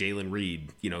point, like Jalen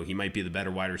Reed, he might be the better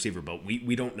wide receiver, but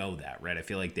we don't know that, right? I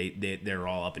feel like they're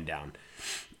all up and down.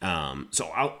 So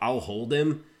I'll hold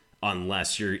him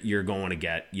unless you're going to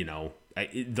get,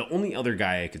 the only other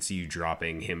guy I could see you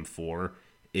dropping him for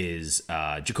is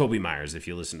Jacoby Myers, if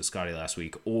you listen to Scotty last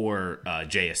week, or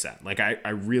JSN. Like I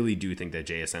really do think that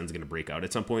JSN is going to break out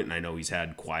at some point, and I know he's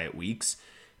had quiet weeks.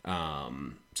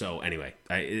 So anyway,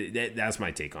 that's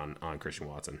my take on Christian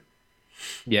Watson.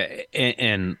 Yeah,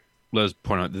 and let's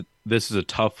point out that this is a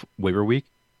tough waiver week.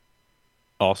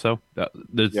 Also,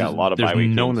 there's a lot of bye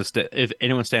week games. If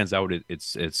anyone stands out,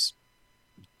 it's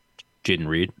Jaden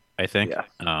Reed, I think.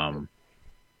 Yeah.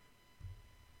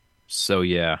 So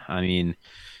yeah, I mean,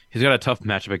 he's got a tough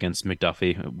matchup against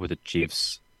McDuffie with the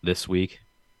Chiefs this week.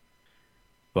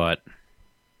 But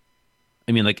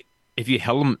I mean, like if you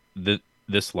held him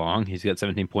this long, he's got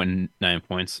 17.9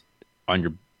 points on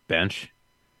your bench.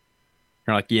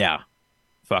 You're like, yeah,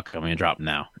 fuck, I'm gonna drop him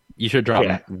now. You should drop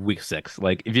him week 6.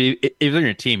 Like if he's on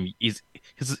your team, he's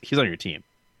on your team.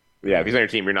 Yeah, if he's on your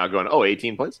team, you're not going,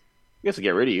 18 points? I guess to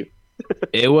get rid of you.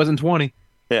 It wasn't 20.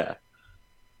 Yeah.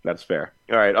 That's fair.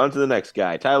 All right, on to the next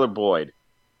guy, Tyler Boyd.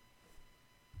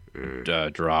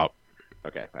 Drop.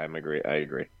 Okay, I agree. I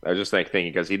was just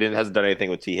thinking because he hasn't done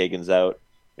anything with T. Higgins out.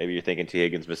 Maybe you're thinking T.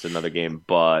 Higgins missed another game,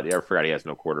 but I forgot he has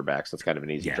no quarterback, so it's kind of an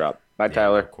easy drop. Bye,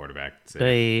 Tyler. No quarterback.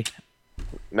 Hey.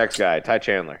 Next guy, Ty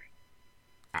Chandler.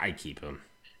 I'd keep him.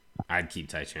 I'd keep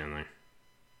Ty Chandler.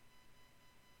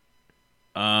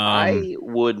 I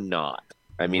would not.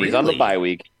 I mean, he's on the Really? bye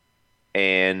week,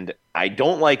 and I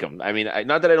don't like him. I mean,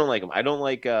 not that I don't like him. I don't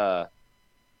like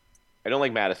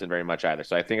Madison very much either.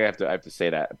 So I think I have to say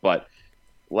that. But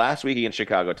last week against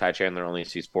Chicago, Ty Chandler only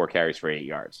sees 4 carries for 8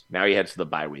 yards. Now he heads to the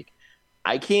bye week.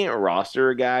 I can't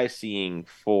roster a guy seeing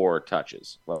 4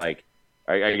 touches. Like,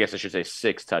 I guess I should say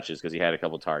 6 touches because he had a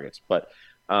couple targets. But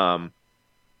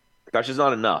touches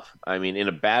not enough. I mean, in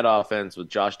a bad offense with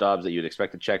Josh Dobbs that you'd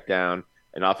expect to check down,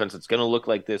 an offense that's going to look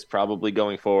like this probably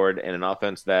going forward, and an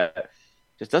offense that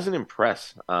just doesn't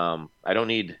impress. I don't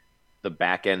need the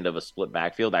back end of a split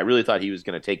backfield. I really thought he was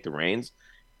going to take the reins,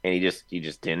 and he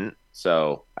just didn't.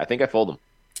 So I think I fold him.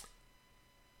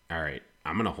 All right,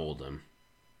 I'm going to hold him.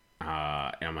 And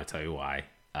I'm going to tell you why.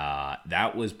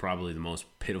 That was probably the most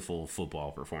pitiful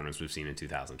football performance we've seen in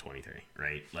 2023,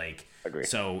 right? Like, Agree.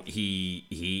 So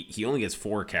he only gets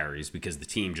 4 carries because the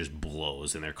team just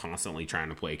blows and they're constantly trying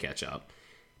to play catch up.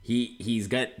 He's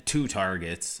got 2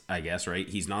 targets, I guess, right?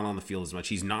 He's not on the field as much.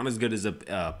 He's not as good as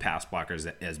a pass blocker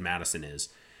as Madison is.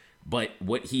 But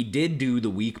what he did do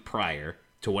the week prior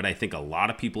to what I think a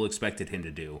lot of people expected him to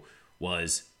do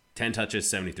was 10 touches,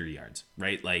 73 yards,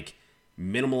 right? Like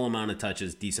minimal amount of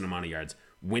touches, decent amount of yards.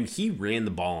 When he ran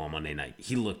the ball on Monday night,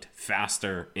 he looked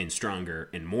faster and stronger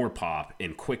and more pop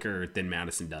and quicker than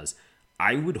Madison does.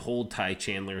 I would hold Ty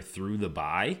Chandler through the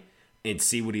bye and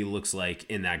see what he looks like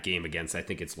in that game against, I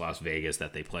think it's Las Vegas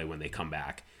that they play when they come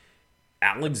back.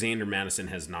 Alexander Madison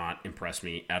has not impressed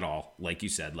me at all. Like you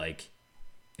said, like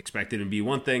expected him to be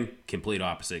one thing, complete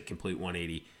opposite, complete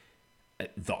 180.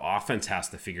 The offense has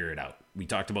to figure it out. We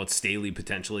talked about Staley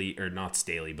potentially, or not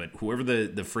Staley, but whoever the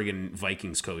friggin'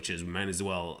 Vikings coach is, we might as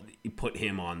well put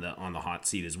him on the hot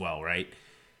seat as well, right?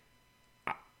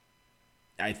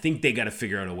 I think they got to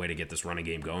figure out a way to get this running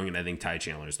game going, and I think Ty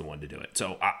Chandler is the one to do it.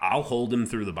 So I'll hold him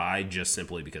through the bye just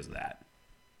simply because of that.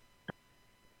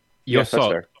 You Yes, that's saw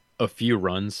fair. a few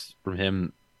runs from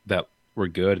him that were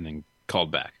good and then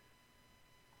called back.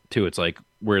 Too, it's like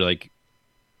we're like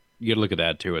you got to look at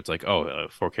that too. It's like 4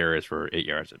 carries for 8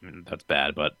 yards. I mean, that's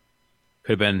bad, but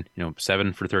could have been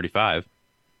 7 for 35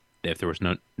 if there was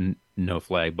no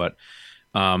flag. But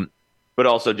But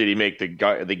also, did he make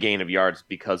the gain of yards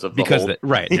because of the because hold?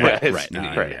 right, Yeah,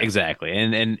 right, exactly.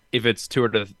 And if it's 2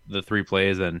 of the 3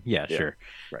 plays, then sure.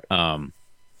 Right.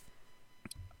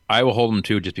 I will hold him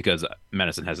too, just because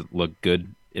Madison hasn't looked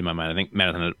good in my mind. I think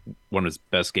Madison had one of his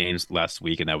best games last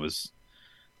week, and that was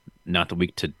not the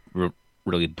week to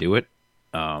really do it.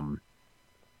 I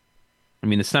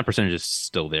mean, the snap percentage is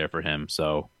still there for him,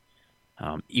 so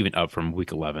even up from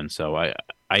week 11. So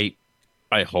I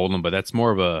hold him, but that's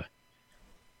more of a.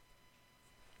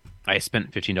 I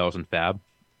spent $15 in Fab,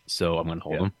 so I'm going to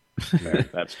hold him.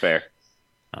 That's fair.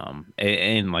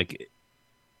 And like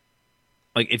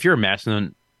if you're a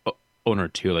Madison owner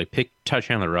too, like pick Todd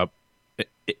Chandler up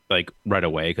like right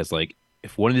away, because like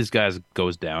if one of these guys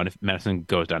goes down, if Madison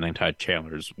goes down, then Todd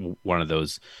Chandler's one of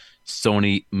those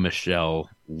Sony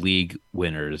Michel league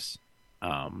winners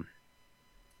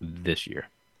this year.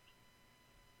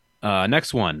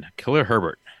 Next one, Khalil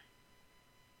Herbert.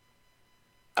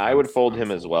 I would fold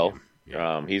him as well.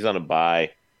 He's on a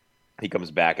bye. He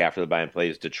comes back after the bye and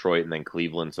plays Detroit and then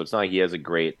Cleveland. So it's not like he has a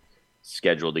great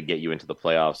schedule to get you into the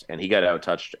playoffs. And he got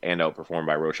out-touched and outperformed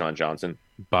by Roschon Johnson.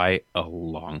 By a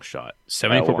long shot.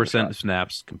 74% of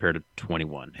snaps compared to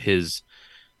 21. His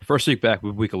first week back,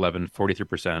 week 11,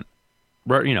 43%.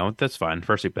 You know, that's fine.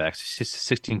 First week back,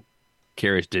 16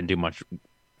 carries, didn't do much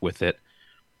with it.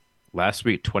 Last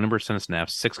week, 20% of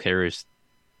snaps, 6 carries,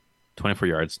 24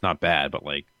 yards. Not bad, but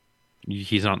like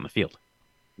he's not on the field.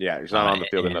 Yeah, he's not on the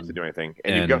field enough to do anything.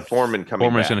 And you've got Foreman coming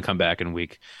back. Foreman's going to come back in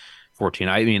week 14.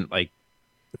 I mean, like,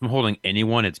 if I'm holding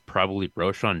anyone, it's probably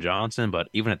Roschon Johnson, but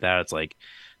even at that, it's like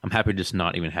I'm happy to just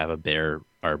not even have a Bear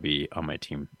RB on my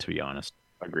team, to be honest.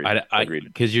 Agreed.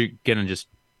 Because you're going to just,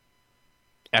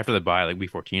 after the bye, like week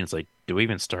 14, it's like, do we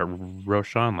even start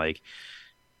Roschon? Like,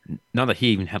 not that he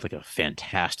even had like a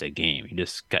fantastic game. He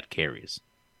just got carries.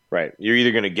 Right. You're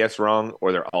either going to guess wrong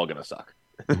or they're all going to suck.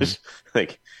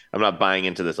 Like, I'm not buying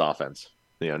into this offense.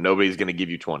 You know, nobody's going to give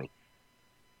you 20.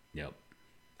 Yep.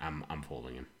 I'm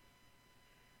folding him.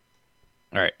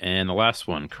 All right, and the last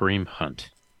one, Kareem Hunt.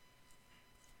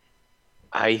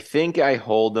 I think I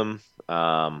hold him.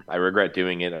 I regret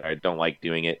doing it. I don't like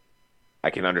doing it. I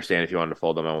can understand if you wanted to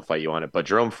fold him. I won't fight you on it. But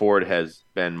Jerome Ford has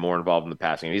been more involved in the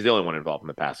passing game. He's the only one involved in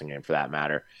the passing game, for that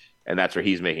matter. And that's where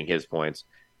he's making his points.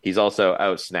 He's also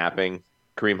out snapping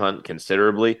Kareem Hunt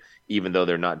considerably, even though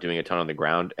they're not doing a ton on the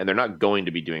ground. And they're not going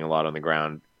to be doing a lot on the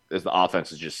ground, as the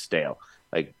offense is just stale.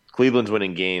 Like, Cleveland's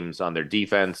winning games on their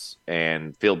defense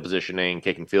and field positioning,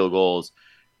 kicking field goals.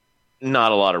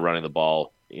 Not a lot of running the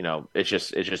ball. You know, it's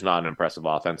just not an impressive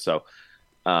offense. So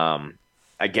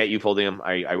I get you folding him.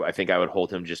 I think I would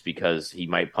hold him just because he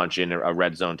might punch in a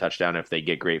red zone touchdown if they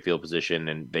get great field position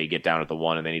and they get down at the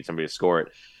 1 and they need somebody to score it.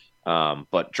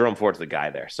 But Jerome Ford's the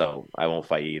guy there, so I won't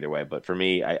fight you either way. But for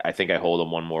me, I think I hold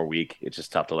him one more week. It's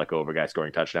just tough to let go of a guy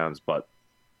scoring touchdowns, but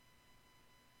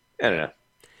I don't know.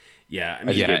 Yeah, I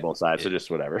mean, mean, both sides, so just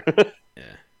whatever. Yeah.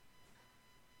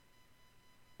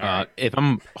 If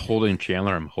I'm holding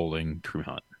Chandler, I'm holding Kareem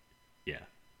Hunt. Yeah.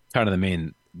 Kind of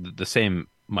the same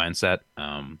mindset.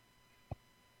 I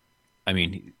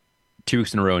mean, 2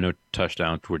 weeks in a row, no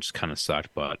touchdowns, which kind of sucked.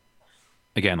 But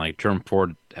again, like Jerome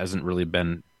Ford hasn't really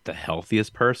been the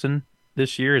healthiest person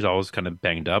this year. He's always kind of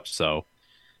banged up. So,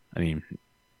 I mean,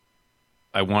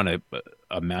 I want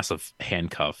a massive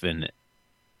handcuff in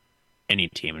any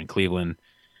team in Cleveland.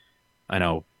 I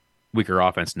know weaker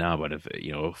offense now, but if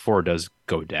Ford does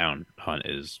go down, Hunt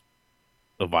is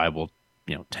a viable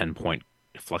 10-point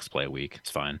flex play a week. It's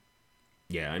fine.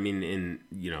 Yeah, I mean,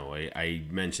 I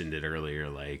mentioned it earlier,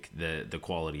 like the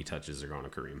quality touches are going to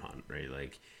Kareem Hunt, right?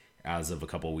 Like, as of a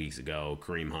couple weeks ago,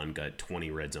 Kareem Hunt got 20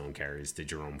 red zone carries to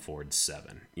Jerome Ford's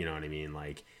 7. You know what I mean?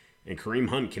 Like, and Kareem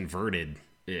Hunt converted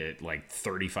it like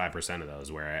 35% of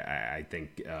those, where I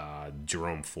think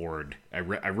Jerome Ford, I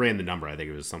ran the number, I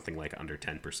think it was something like under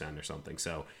 10% or something.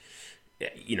 So,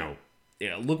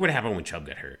 look what happened when Chubb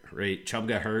got hurt, right? Chubb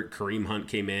got hurt, Kareem Hunt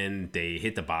came in, they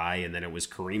hit the bye, and then it was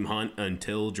Kareem Hunt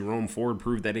until Jerome Ford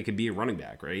proved that it could be a running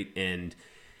back, right?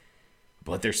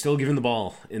 But they're still giving the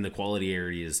ball in the quality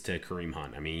areas to Kareem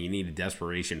Hunt. I mean, you need a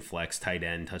desperation flex, tight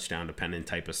end, touchdown dependent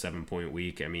type of 7-point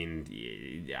week. I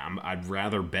mean, I'd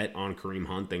rather bet on Kareem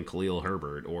Hunt than Khalil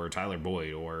Herbert or Tyler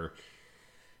Boyd or,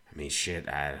 I mean, shit.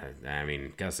 I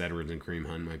mean, Gus Edwards and Kareem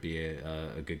Hunt might be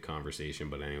a good conversation.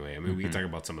 But anyway, I mean, we can talk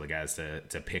about some of the guys to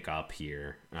pick up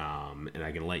here. And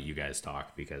I can let you guys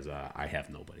talk because I have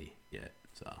nobody yet.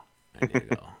 So I need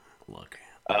to go look.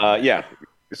 Yeah.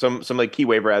 Some like key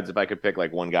waiver ads, if I could pick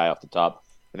like one guy off the top,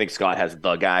 I think Scott has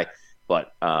the guy,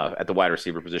 but at the wide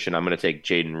receiver position, I'm going to take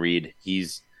Jaden Reed.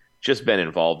 He's just been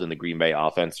involved in the Green Bay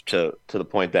offense to the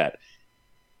point that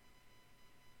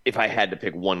if I had to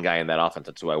pick one guy in that offense,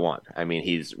 that's who I want. I mean,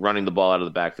 he's running the ball out of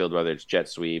the backfield, whether it's jet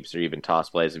sweeps or even toss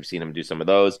plays. I've seen him do some of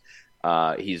those.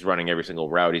 He's running every single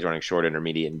route. He's running short,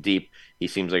 intermediate, and deep. He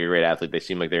seems like a great athlete. They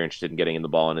seem like they're interested in getting in the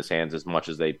ball in his hands as much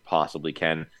as they possibly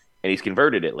can, and he's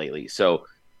converted it lately. So,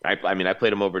 I mean, I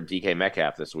played him over DK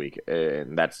Metcalf this week,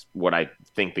 and that's what I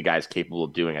think the guy's capable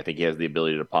of doing. I think he has the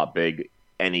ability to pop big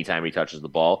anytime he touches the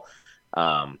ball.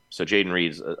 So Jaden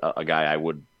Reed's a guy I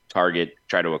would target,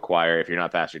 try to acquire. If you're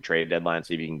not past your trade deadline,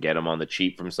 see if you can get him on the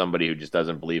cheap from somebody who just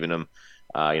doesn't believe in him,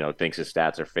 thinks his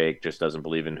stats are fake, just doesn't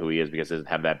believe in who he is because he doesn't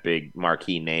have that big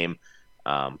marquee name.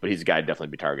 But he's a guy I'd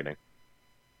definitely be targeting.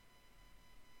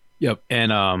 Yep.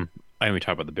 And I mean, we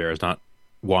talked about the Bears not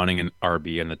wanting an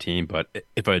RB on the team, but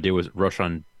if I did was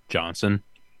Roschon Johnson.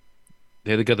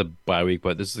 They had to get the bye week,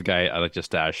 but this is a guy I like to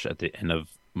stash at the end of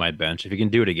my bench. If you can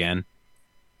do it again,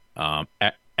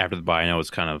 after the bye, I know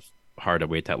it's kind of hard to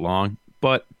wait that long,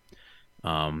 but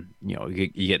you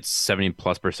get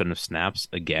 70+% of snaps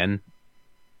again.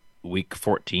 Week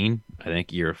 14, I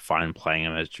think you're fine playing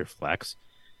him as your flex.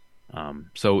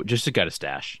 So just a guy to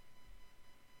stash.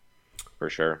 For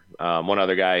sure. One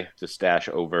other guy to stash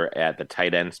over at the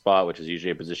tight end spot, which is usually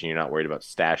a position you're not worried about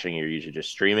stashing. You're usually just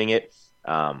streaming it.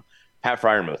 Pat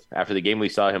Freiermuth. After the game we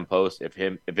saw him post, if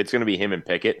it's going to be him and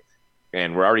Pickett,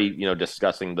 and we're already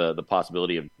discussing the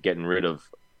possibility of getting rid of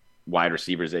wide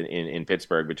receivers in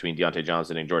Pittsburgh between Deontay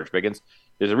Johnson and George Pickens.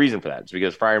 There's a reason for that. It's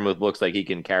because Freiermuth looks like he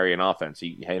can carry an offense.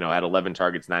 He had 11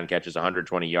 targets, 9 catches,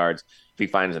 120 yards. If he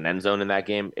finds an end zone in that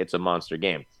game, it's a monster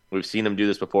game. We've seen him do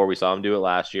this before. We saw him do it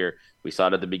last year. We saw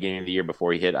it at the beginning of the year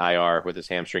before he hit IR with his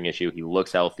hamstring issue. He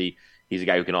looks healthy. He's a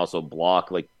guy who can also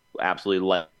block like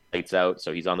absolutely lights out.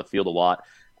 So he's on the field a lot.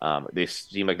 They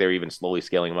seem like they're even slowly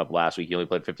scaling him up last week. He only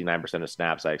played 59% of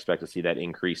snaps. I expect to see that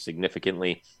increase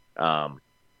significantly.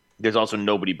 There's also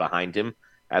nobody behind him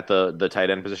at the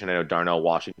tight end position. I know Darnell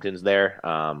Washington's there.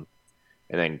 And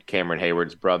then Cameron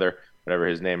Hayward's brother, whatever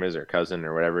his name is, or cousin,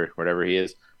 or whatever he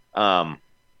is.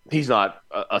 He's not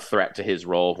a threat to his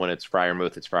role. When it's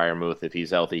Freiermuth, it's Freiermuth. If he's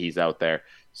healthy, he's out there.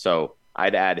 So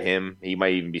I'd add him. He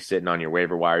might even be sitting on your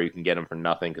waiver wire. You can get him for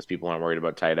nothing because people aren't worried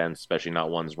about tight ends, especially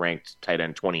not ones ranked tight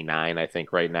end 29, I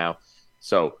think, right now.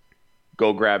 So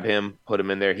go grab him, put him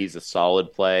in there. He's a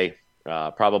solid play,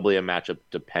 probably a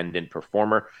matchup-dependent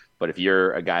performer. But if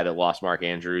you're a guy that lost Mark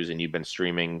Andrews and you've been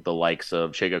streaming the likes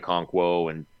of Chig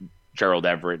Okonkwo and Gerald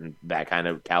Everett and that kind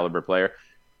of caliber player,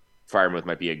 Freiermuth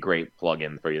might be a great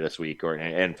plug-in for you this week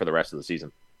and for the rest of the season.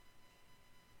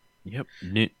 Yep.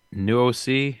 New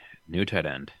OC, new tight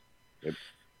end.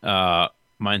 Yep.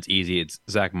 Mine's easy. It's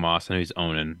Zach Moss. I know he's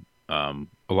owning a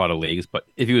lot of leagues, but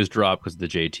if he was dropped because of the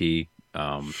JT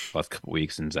last couple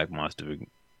weeks and Zach Moss doing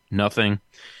nothing,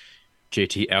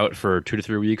 JT out for 2 to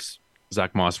 3 weeks,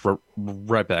 Zach Moss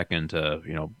right back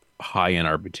into high-end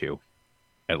RB2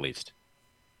 at least.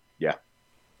 Yeah.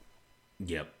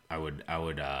 Yep. I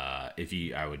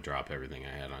would drop everything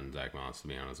I had on Zach Moss, to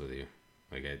be honest with you.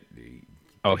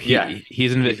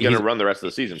 He's going to run the rest of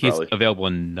the season. He's probably available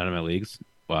in none of my leagues,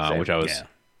 which I was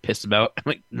pissed about. I'm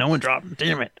like, no one dropped him,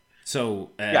 damn it. So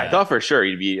I thought for sure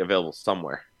he'd be available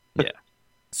somewhere. Yeah.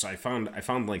 So I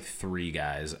found like 3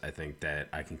 guys I think that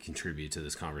I can contribute to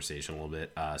this conversation a little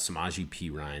bit. Samaje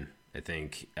Perine. I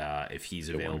think if he's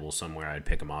available somewhere, I'd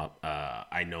pick him up.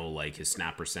 I know like his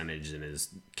snap percentage and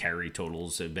his carry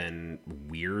totals have been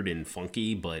weird and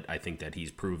funky, but I think that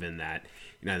he's proven that.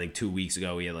 I think 2 weeks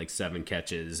ago he had like 7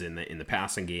 catches in the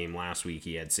passing game. Last week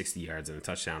he had 60 yards and a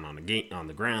touchdown on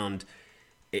the ground.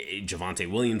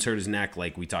 Javonte Williams hurt his neck.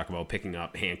 Like we talk about picking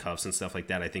up handcuffs and stuff like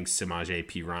that. I think Samaje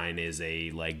Perine is a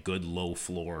like good low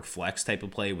floor flex type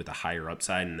of play with a higher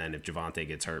upside. And then if Javonte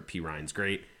gets hurt, Perine's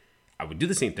great. I would do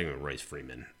the same thing with Royce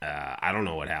Freeman. I don't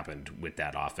know what happened with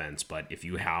that offense, but if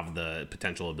you have the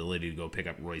potential ability to go pick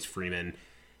up Royce Freeman,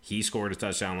 he scored a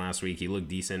touchdown last week. He looked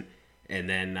decent. And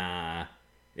then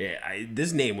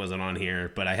this name wasn't on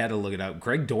here, but I had to look it up.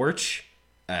 Greg Dortch.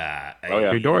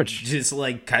 Greg Dortch. Just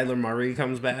like Kyler Murray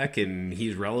comes back and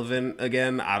he's relevant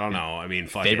again. I don't know. I mean,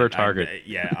 fuck favorite it. target.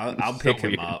 I'll pick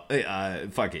him up.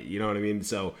 Fuck it. You know what I mean?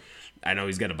 So I know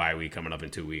he's got a bye week coming up in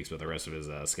 2 weeks, but the rest of his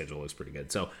schedule looks pretty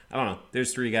good. So I don't know.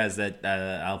 There's 3 guys that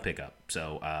I'll pick up.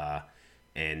 So how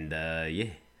you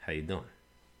doing?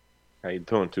 How you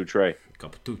doing, Trey?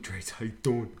 Couple 2 Treys. How you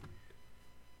doing?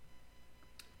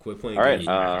 Quit playing. All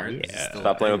right.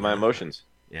 Stop playing with my emotions.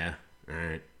 Yeah. All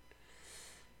right.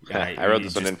 I wrote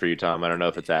this one in for you, Tom. I don't know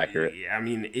if it's accurate. I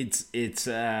mean, it's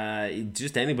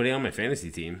just anybody on my fantasy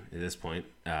team at this point.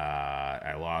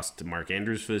 I lost Mark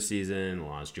Andrews for the season.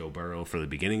 Lost Joe Burrow for the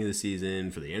beginning of the season.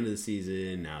 For the end of the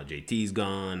season, now JT's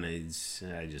gone.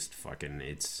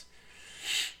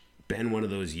 been one of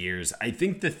those years. I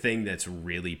think the thing that's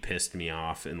really pissed me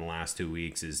off in the last 2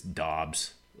 weeks is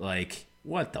Dobbs. Like,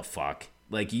 what the fuck?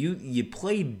 Like, you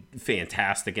played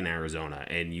fantastic in Arizona,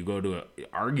 and you go to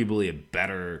arguably a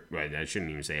better, right, I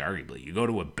shouldn't even say arguably, you go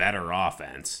to a better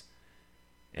offense,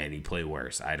 and you play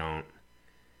worse. I don't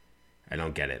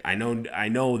get it. I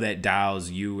know that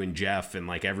Dow's, you and Jeff and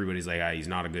like everybody's like, he's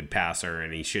not a good passer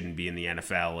and he shouldn't be in the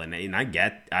NFL, and I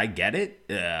get it.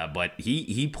 But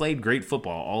he played great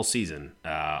football all season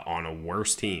on a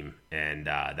worse team, and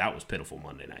that was pitiful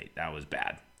Monday night. That was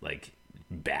bad, like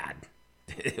bad.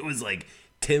 It was like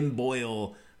Tim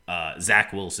Boyle,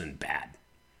 Zach Wilson bad.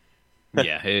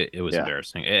 Yeah, it was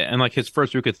embarrassing. And like his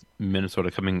first week with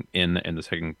Minnesota coming in the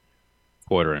second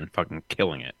quarter and fucking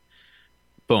killing it.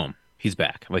 Boom. He's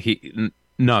back. Like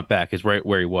not back. He's right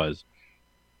where he was.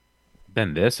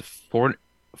 Then this four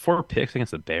picks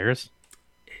against the Bears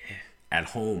at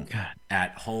home. God.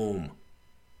 At home.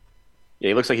 Yeah,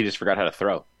 he looks like he just forgot how to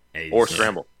throw or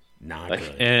scramble. Not like,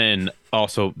 good. And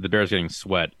also the Bears getting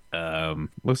sweat.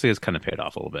 Looks like it's kind of paid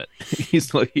off a little bit. He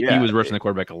was rushing the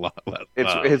quarterback a lot.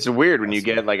 It's weird when you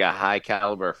get like a high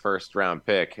caliber first round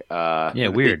pick. Yeah,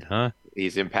 weird, huh?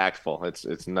 He's impactful.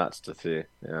 It's nuts to see.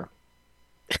 Yeah.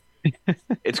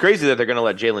 It's crazy that they're going to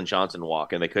let Jalen Johnson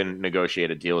walk and they couldn't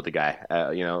negotiate a deal with the guy.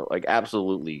 Like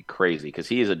absolutely crazy because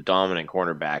he is a dominant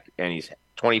cornerback and he's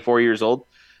 24 years old.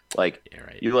 Like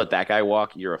you let that guy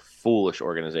walk, you're a foolish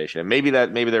organization. And maybe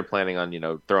they're planning on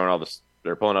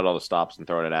they're pulling out all the stops and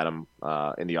throwing it at him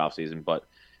in the offseason. But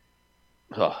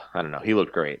I don't know. He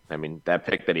looked great. I mean, that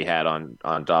pick that he had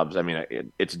on Dobbs. I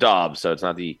mean, it's Dobbs, so it's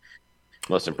not the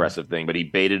most impressive thing, but he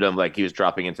baited him like he was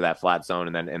dropping into that flat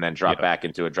zone and then dropped back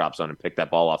into a drop zone and picked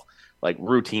that ball off like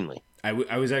routinely. I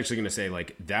was actually going to say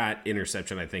like that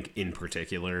interception, I think in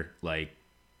particular, like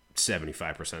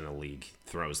 75% of the league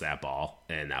throws that ball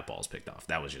and that ball's picked off.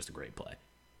 That was just a great play.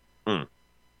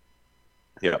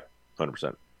 Yeah,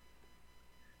 100%.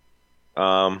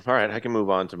 All right, I can move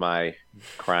on to my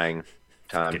crying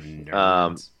time.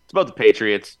 It's about the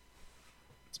Patriots.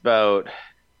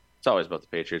 It's always about the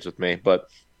Patriots with me, but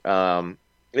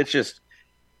it's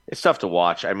tough to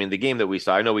watch. I mean, the game that we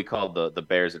saw, I know we called the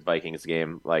Bears at Vikings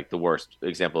game like the worst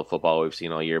example of football we've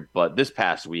seen all year, but this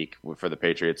past week for the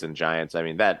Patriots and Giants, I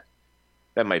mean, that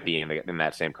might be in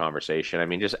that same conversation. I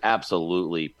mean, just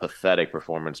absolutely pathetic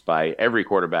performance by every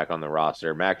quarterback on the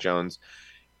roster. Mac Jones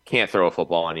can't throw a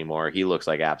football anymore. He looks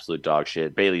like absolute dog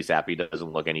shit. Bailey Zappi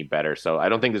doesn't look any better. So I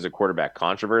don't think there's a quarterback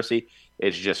controversy.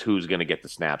 It's just who's going to get the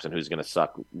snaps and who's going to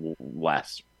suck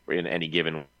less in any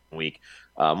given week.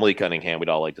 Malik Cunningham, we'd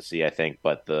all like to see, I think,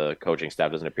 but the coaching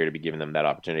staff doesn't appear to be giving them that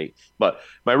opportunity. But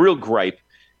my real gripe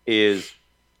is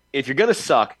if you're going to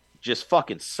suck, just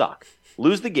fucking suck.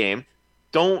 Lose the game.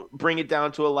 Don't bring it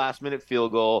down to a last-minute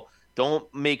field goal.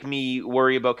 Don't make me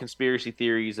worry about conspiracy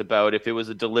theories about if it was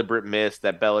a deliberate miss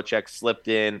that Belichick slipped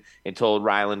in and told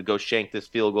Ryland to go shank this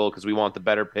field goal because we want the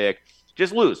better pick.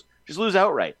 Just lose. Just lose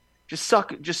outright. Just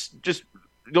suck. Just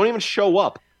don't even show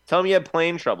up. Tell them you have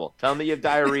plane trouble. Tell them that you have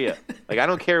diarrhea. Like, I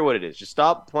don't care what it is. Just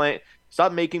stop playing.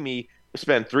 Stop making me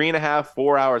spend 3.5,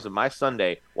 4 hours of my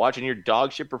Sunday watching your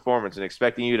dog shit performance and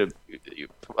expecting you to,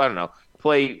 I don't know,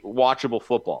 play watchable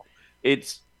football.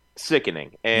 It's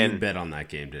sickening. And you bet on that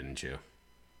game, didn't you?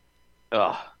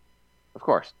 Of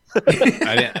course.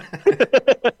 I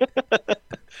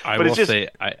will say,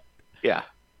 yeah.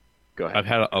 Go ahead. I've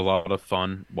had a lot of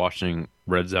fun watching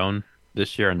Red Zone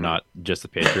this year, and not just the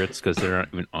Patriots because they're not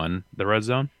even on the Red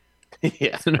Zone.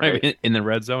 Yeah, they're not even in the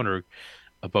Red Zone or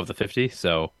above the 50.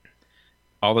 So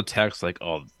all the texts like,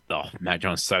 "Oh, Mac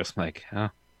Jones sucks." I'm like, huh?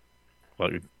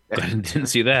 Well, I didn't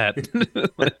see that.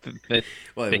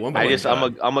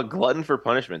 I'm a glutton for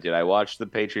punishment, dude. I watch the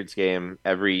Patriots game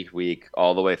every week,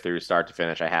 all the way through, start to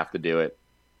finish. I have to do it.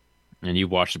 And you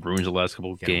watched the Bruins the last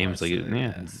couple of games, like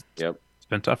it's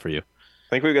been tough for you. I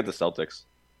think we got the Celtics.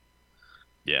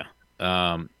 Yeah.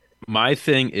 My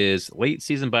thing is late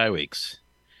season bye weeks.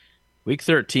 Week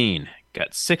 13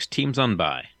 got 6 teams on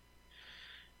bye.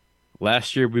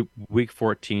 Last year, week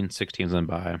 14, 6 teams on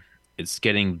bye. It's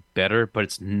getting better, but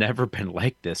it's never been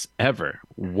like this ever.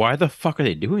 Why the fuck are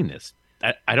they doing this?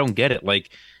 I don't get it. Like,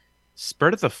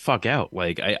 spread it the fuck out.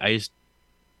 Like, I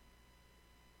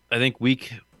think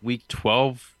week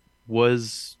 12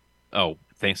 was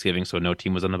Thanksgiving, so no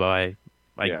team was on the bye,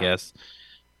 I guess.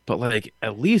 But like,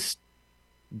 at least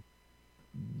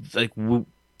like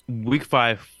week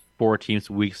 5, 4 teams.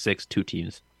 Week 6, 2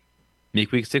 teams.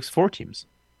 Make week 6 4 teams.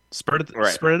 Spread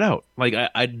it out. Like,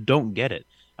 I don't get it.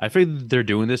 I feel they're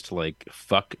doing this to like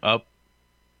fuck up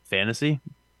fantasy.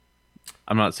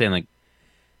 I'm not saying like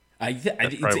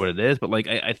That's probably what it is. But like,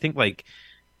 I think like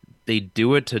they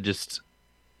do it to just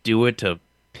do it to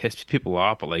piss people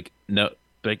off. But like, no,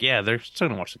 like yeah, they're still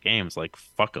gonna watch the games. Like,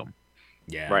 fuck them.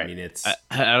 Yeah, Right. I mean, it's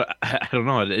I don't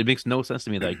know. It makes no sense to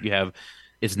me. Like you have,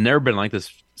 it's never been like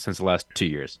this since the last 2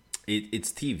 years.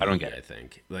 it's TV. I don't get it. I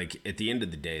think like at the end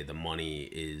of the day, the money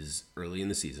is early in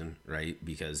the season, right?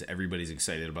 Because everybody's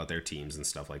excited about their teams and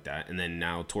stuff like that. And then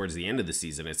now towards the end of the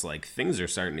season, it's like things are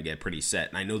starting to get pretty set.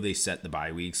 And I know they set the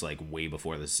bye weeks like way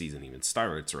before the season even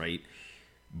starts, right?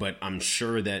 But I'm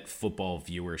sure that football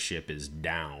viewership is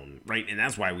down, right? And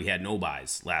that's why we had no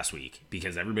buys last week,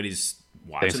 because everybody's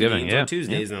watching Thanksgiving, games yeah. on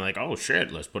Tuesdays and they're like, oh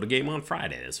shit, let's put a game on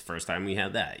Friday. It's the first time we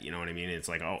had that. You know what I mean? It's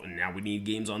like, oh, now we need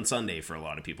games on Sunday for a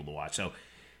lot of people to watch. So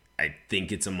I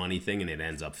think it's a money thing, and it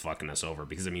ends up fucking us over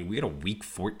because, I mean, we had a week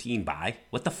 14 bye.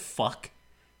 What the fuck?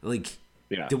 Like,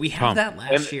 Yeah. did we have that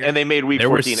last year? And they made week There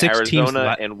were 14 6 teams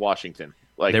Arizona and Washington.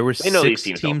 Like There were they know 6 these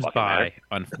teams don't teams fucking by matter.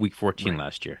 on week 14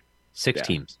 last year. 6 Yeah.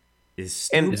 teams.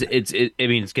 And I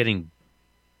mean, it's getting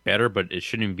better, but it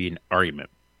shouldn't even be an argument.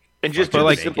 And just But do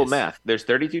like the simple Vegas. math. There's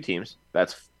 32 teams.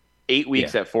 That's 8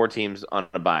 weeks at 4 teams on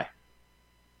a bye.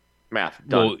 Math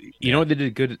done. Well, you know what they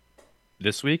did good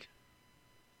this week?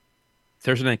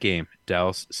 Thursday night game,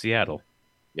 Dallas, Seattle.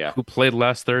 Yeah. Who played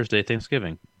last Thursday,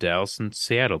 Thanksgiving? Dallas and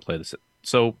Seattle played this.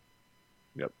 So,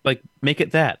 Yep. like, make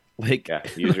it that. Like, Yeah,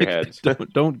 use your heads.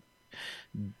 don't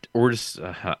or just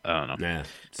I don't know. Nah,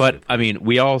 But I mean,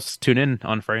 we all tune in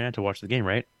on Friday night to watch the game,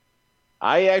 right?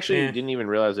 I actually Yeah. didn't even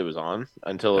realize it was on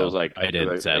until it No, was like I did,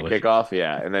 the sadly. kickoff.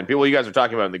 Yeah, and then people, you guys were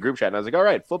talking about it in the group chat, and I was like, all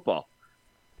right, football.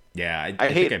 yeah, I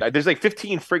hate think it. There's like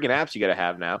 15 friggin' apps you got to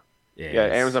have now. Yeah,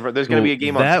 it's- Amazon. There's going to be a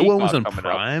game on that Peacock one was on coming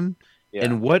up. Prime. Yeah.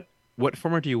 And what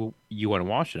format do you want to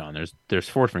watch it on? There's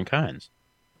 4 different kinds.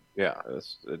 Yeah,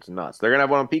 it's nuts. They're gonna have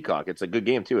one on Peacock. It's a good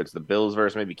game too. It's the Bills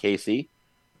versus maybe KC,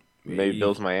 maybe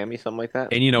Bills Miami, something like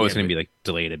that. And you know it's Yeah, going to be like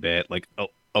delayed a bit, like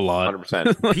a lot.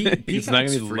 100%. Like, it's not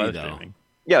going to be free, live though. streaming.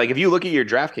 Yeah, like if you look at your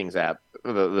DraftKings app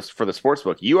for the sports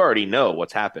book, you already know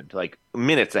what's happened, like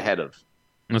minutes ahead of.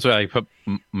 That's why I put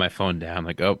my phone down.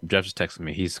 Like, oh, Jeff just texted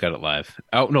me. He's got it live.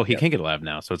 Oh no, he can't get it live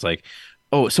now. So it's like,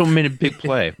 oh, someone made a big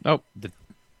play. Oh,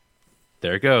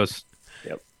 there it goes.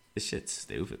 This shit's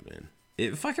stupid, man.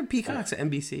 Fucking Peacock's at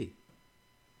NBC.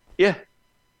 Yeah.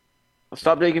 Well,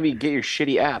 stop making me get your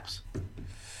shitty apps.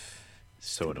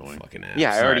 So annoying. Fucking apps.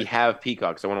 Yeah, I already have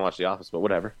Peacock, so I want to watch The Office, but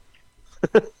whatever.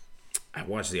 I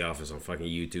watch The Office on fucking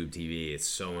YouTube TV. It's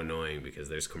so annoying because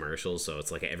there's commercials, so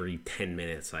it's like every 10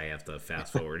 minutes I have to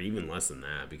fast forward, even less than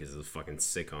that because it's a fucking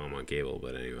sitcom on cable.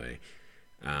 But anyway,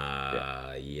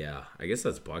 yeah, I guess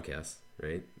that's a podcast,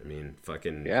 right? I mean,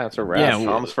 fucking Yeah, it's a wrap. Yeah,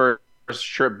 Tom's first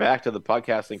trip back to the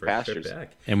podcasting first pastures. trip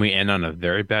back. And we end on a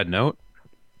very bad note.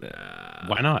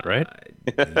 Why not, right?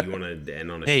 You want to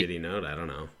end on a Hey. shitty note? I don't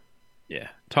know. Yeah.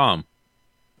 Tom,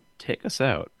 take us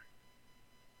out.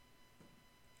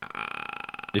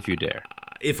 If you dare.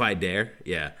 If I dare,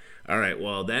 yeah. All right,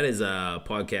 well, that is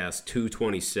podcast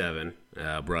 227,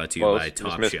 brought to you Close. by Just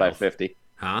Top missed by Shelf. 50.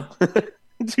 Huh?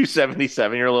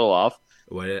 277. You're a little off.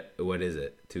 What is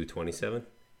it? 227?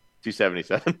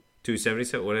 277.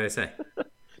 277? What did I say?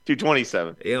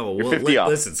 227. Yeah, well, You're 50 off.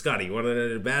 listen, Scotty, you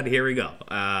wanted it bad? Here we go.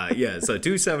 Yeah, so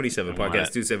 277, want podcast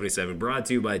it. 277, brought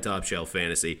to you by Top Shelf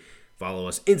Fantasy. Follow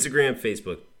us Instagram,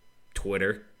 Facebook,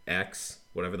 Twitter, X,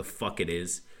 whatever the fuck it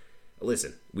is.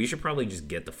 Listen, we should probably just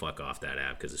get the fuck off that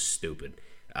app because it's stupid.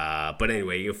 But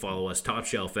anyway, you can follow us, Top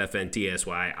Shelf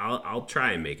FNTSY. I'll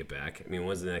try and make it back. I mean,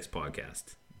 when's the next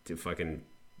podcast? To fucking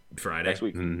Friday? Next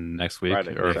week. Next week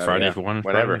Friday. or Yeah. Friday Yeah. if you want.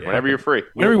 Whenever. Friday. Whenever you're free.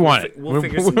 Whenever you want it. We'll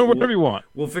figure some- Whatever you want.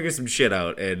 We'll figure some shit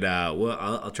out, and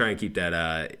I'll try and keep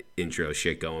that intro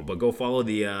shit going. But go follow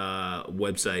the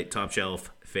website,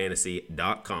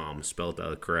 topshelffantasy.com, spelled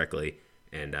out correctly,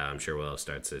 and I'm sure we'll have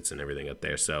start sits and everything up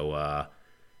there. So,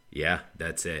 yeah,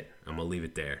 that's it. I'm going to leave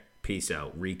it there. Peace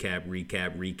out.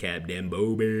 Recap, them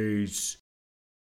boobies.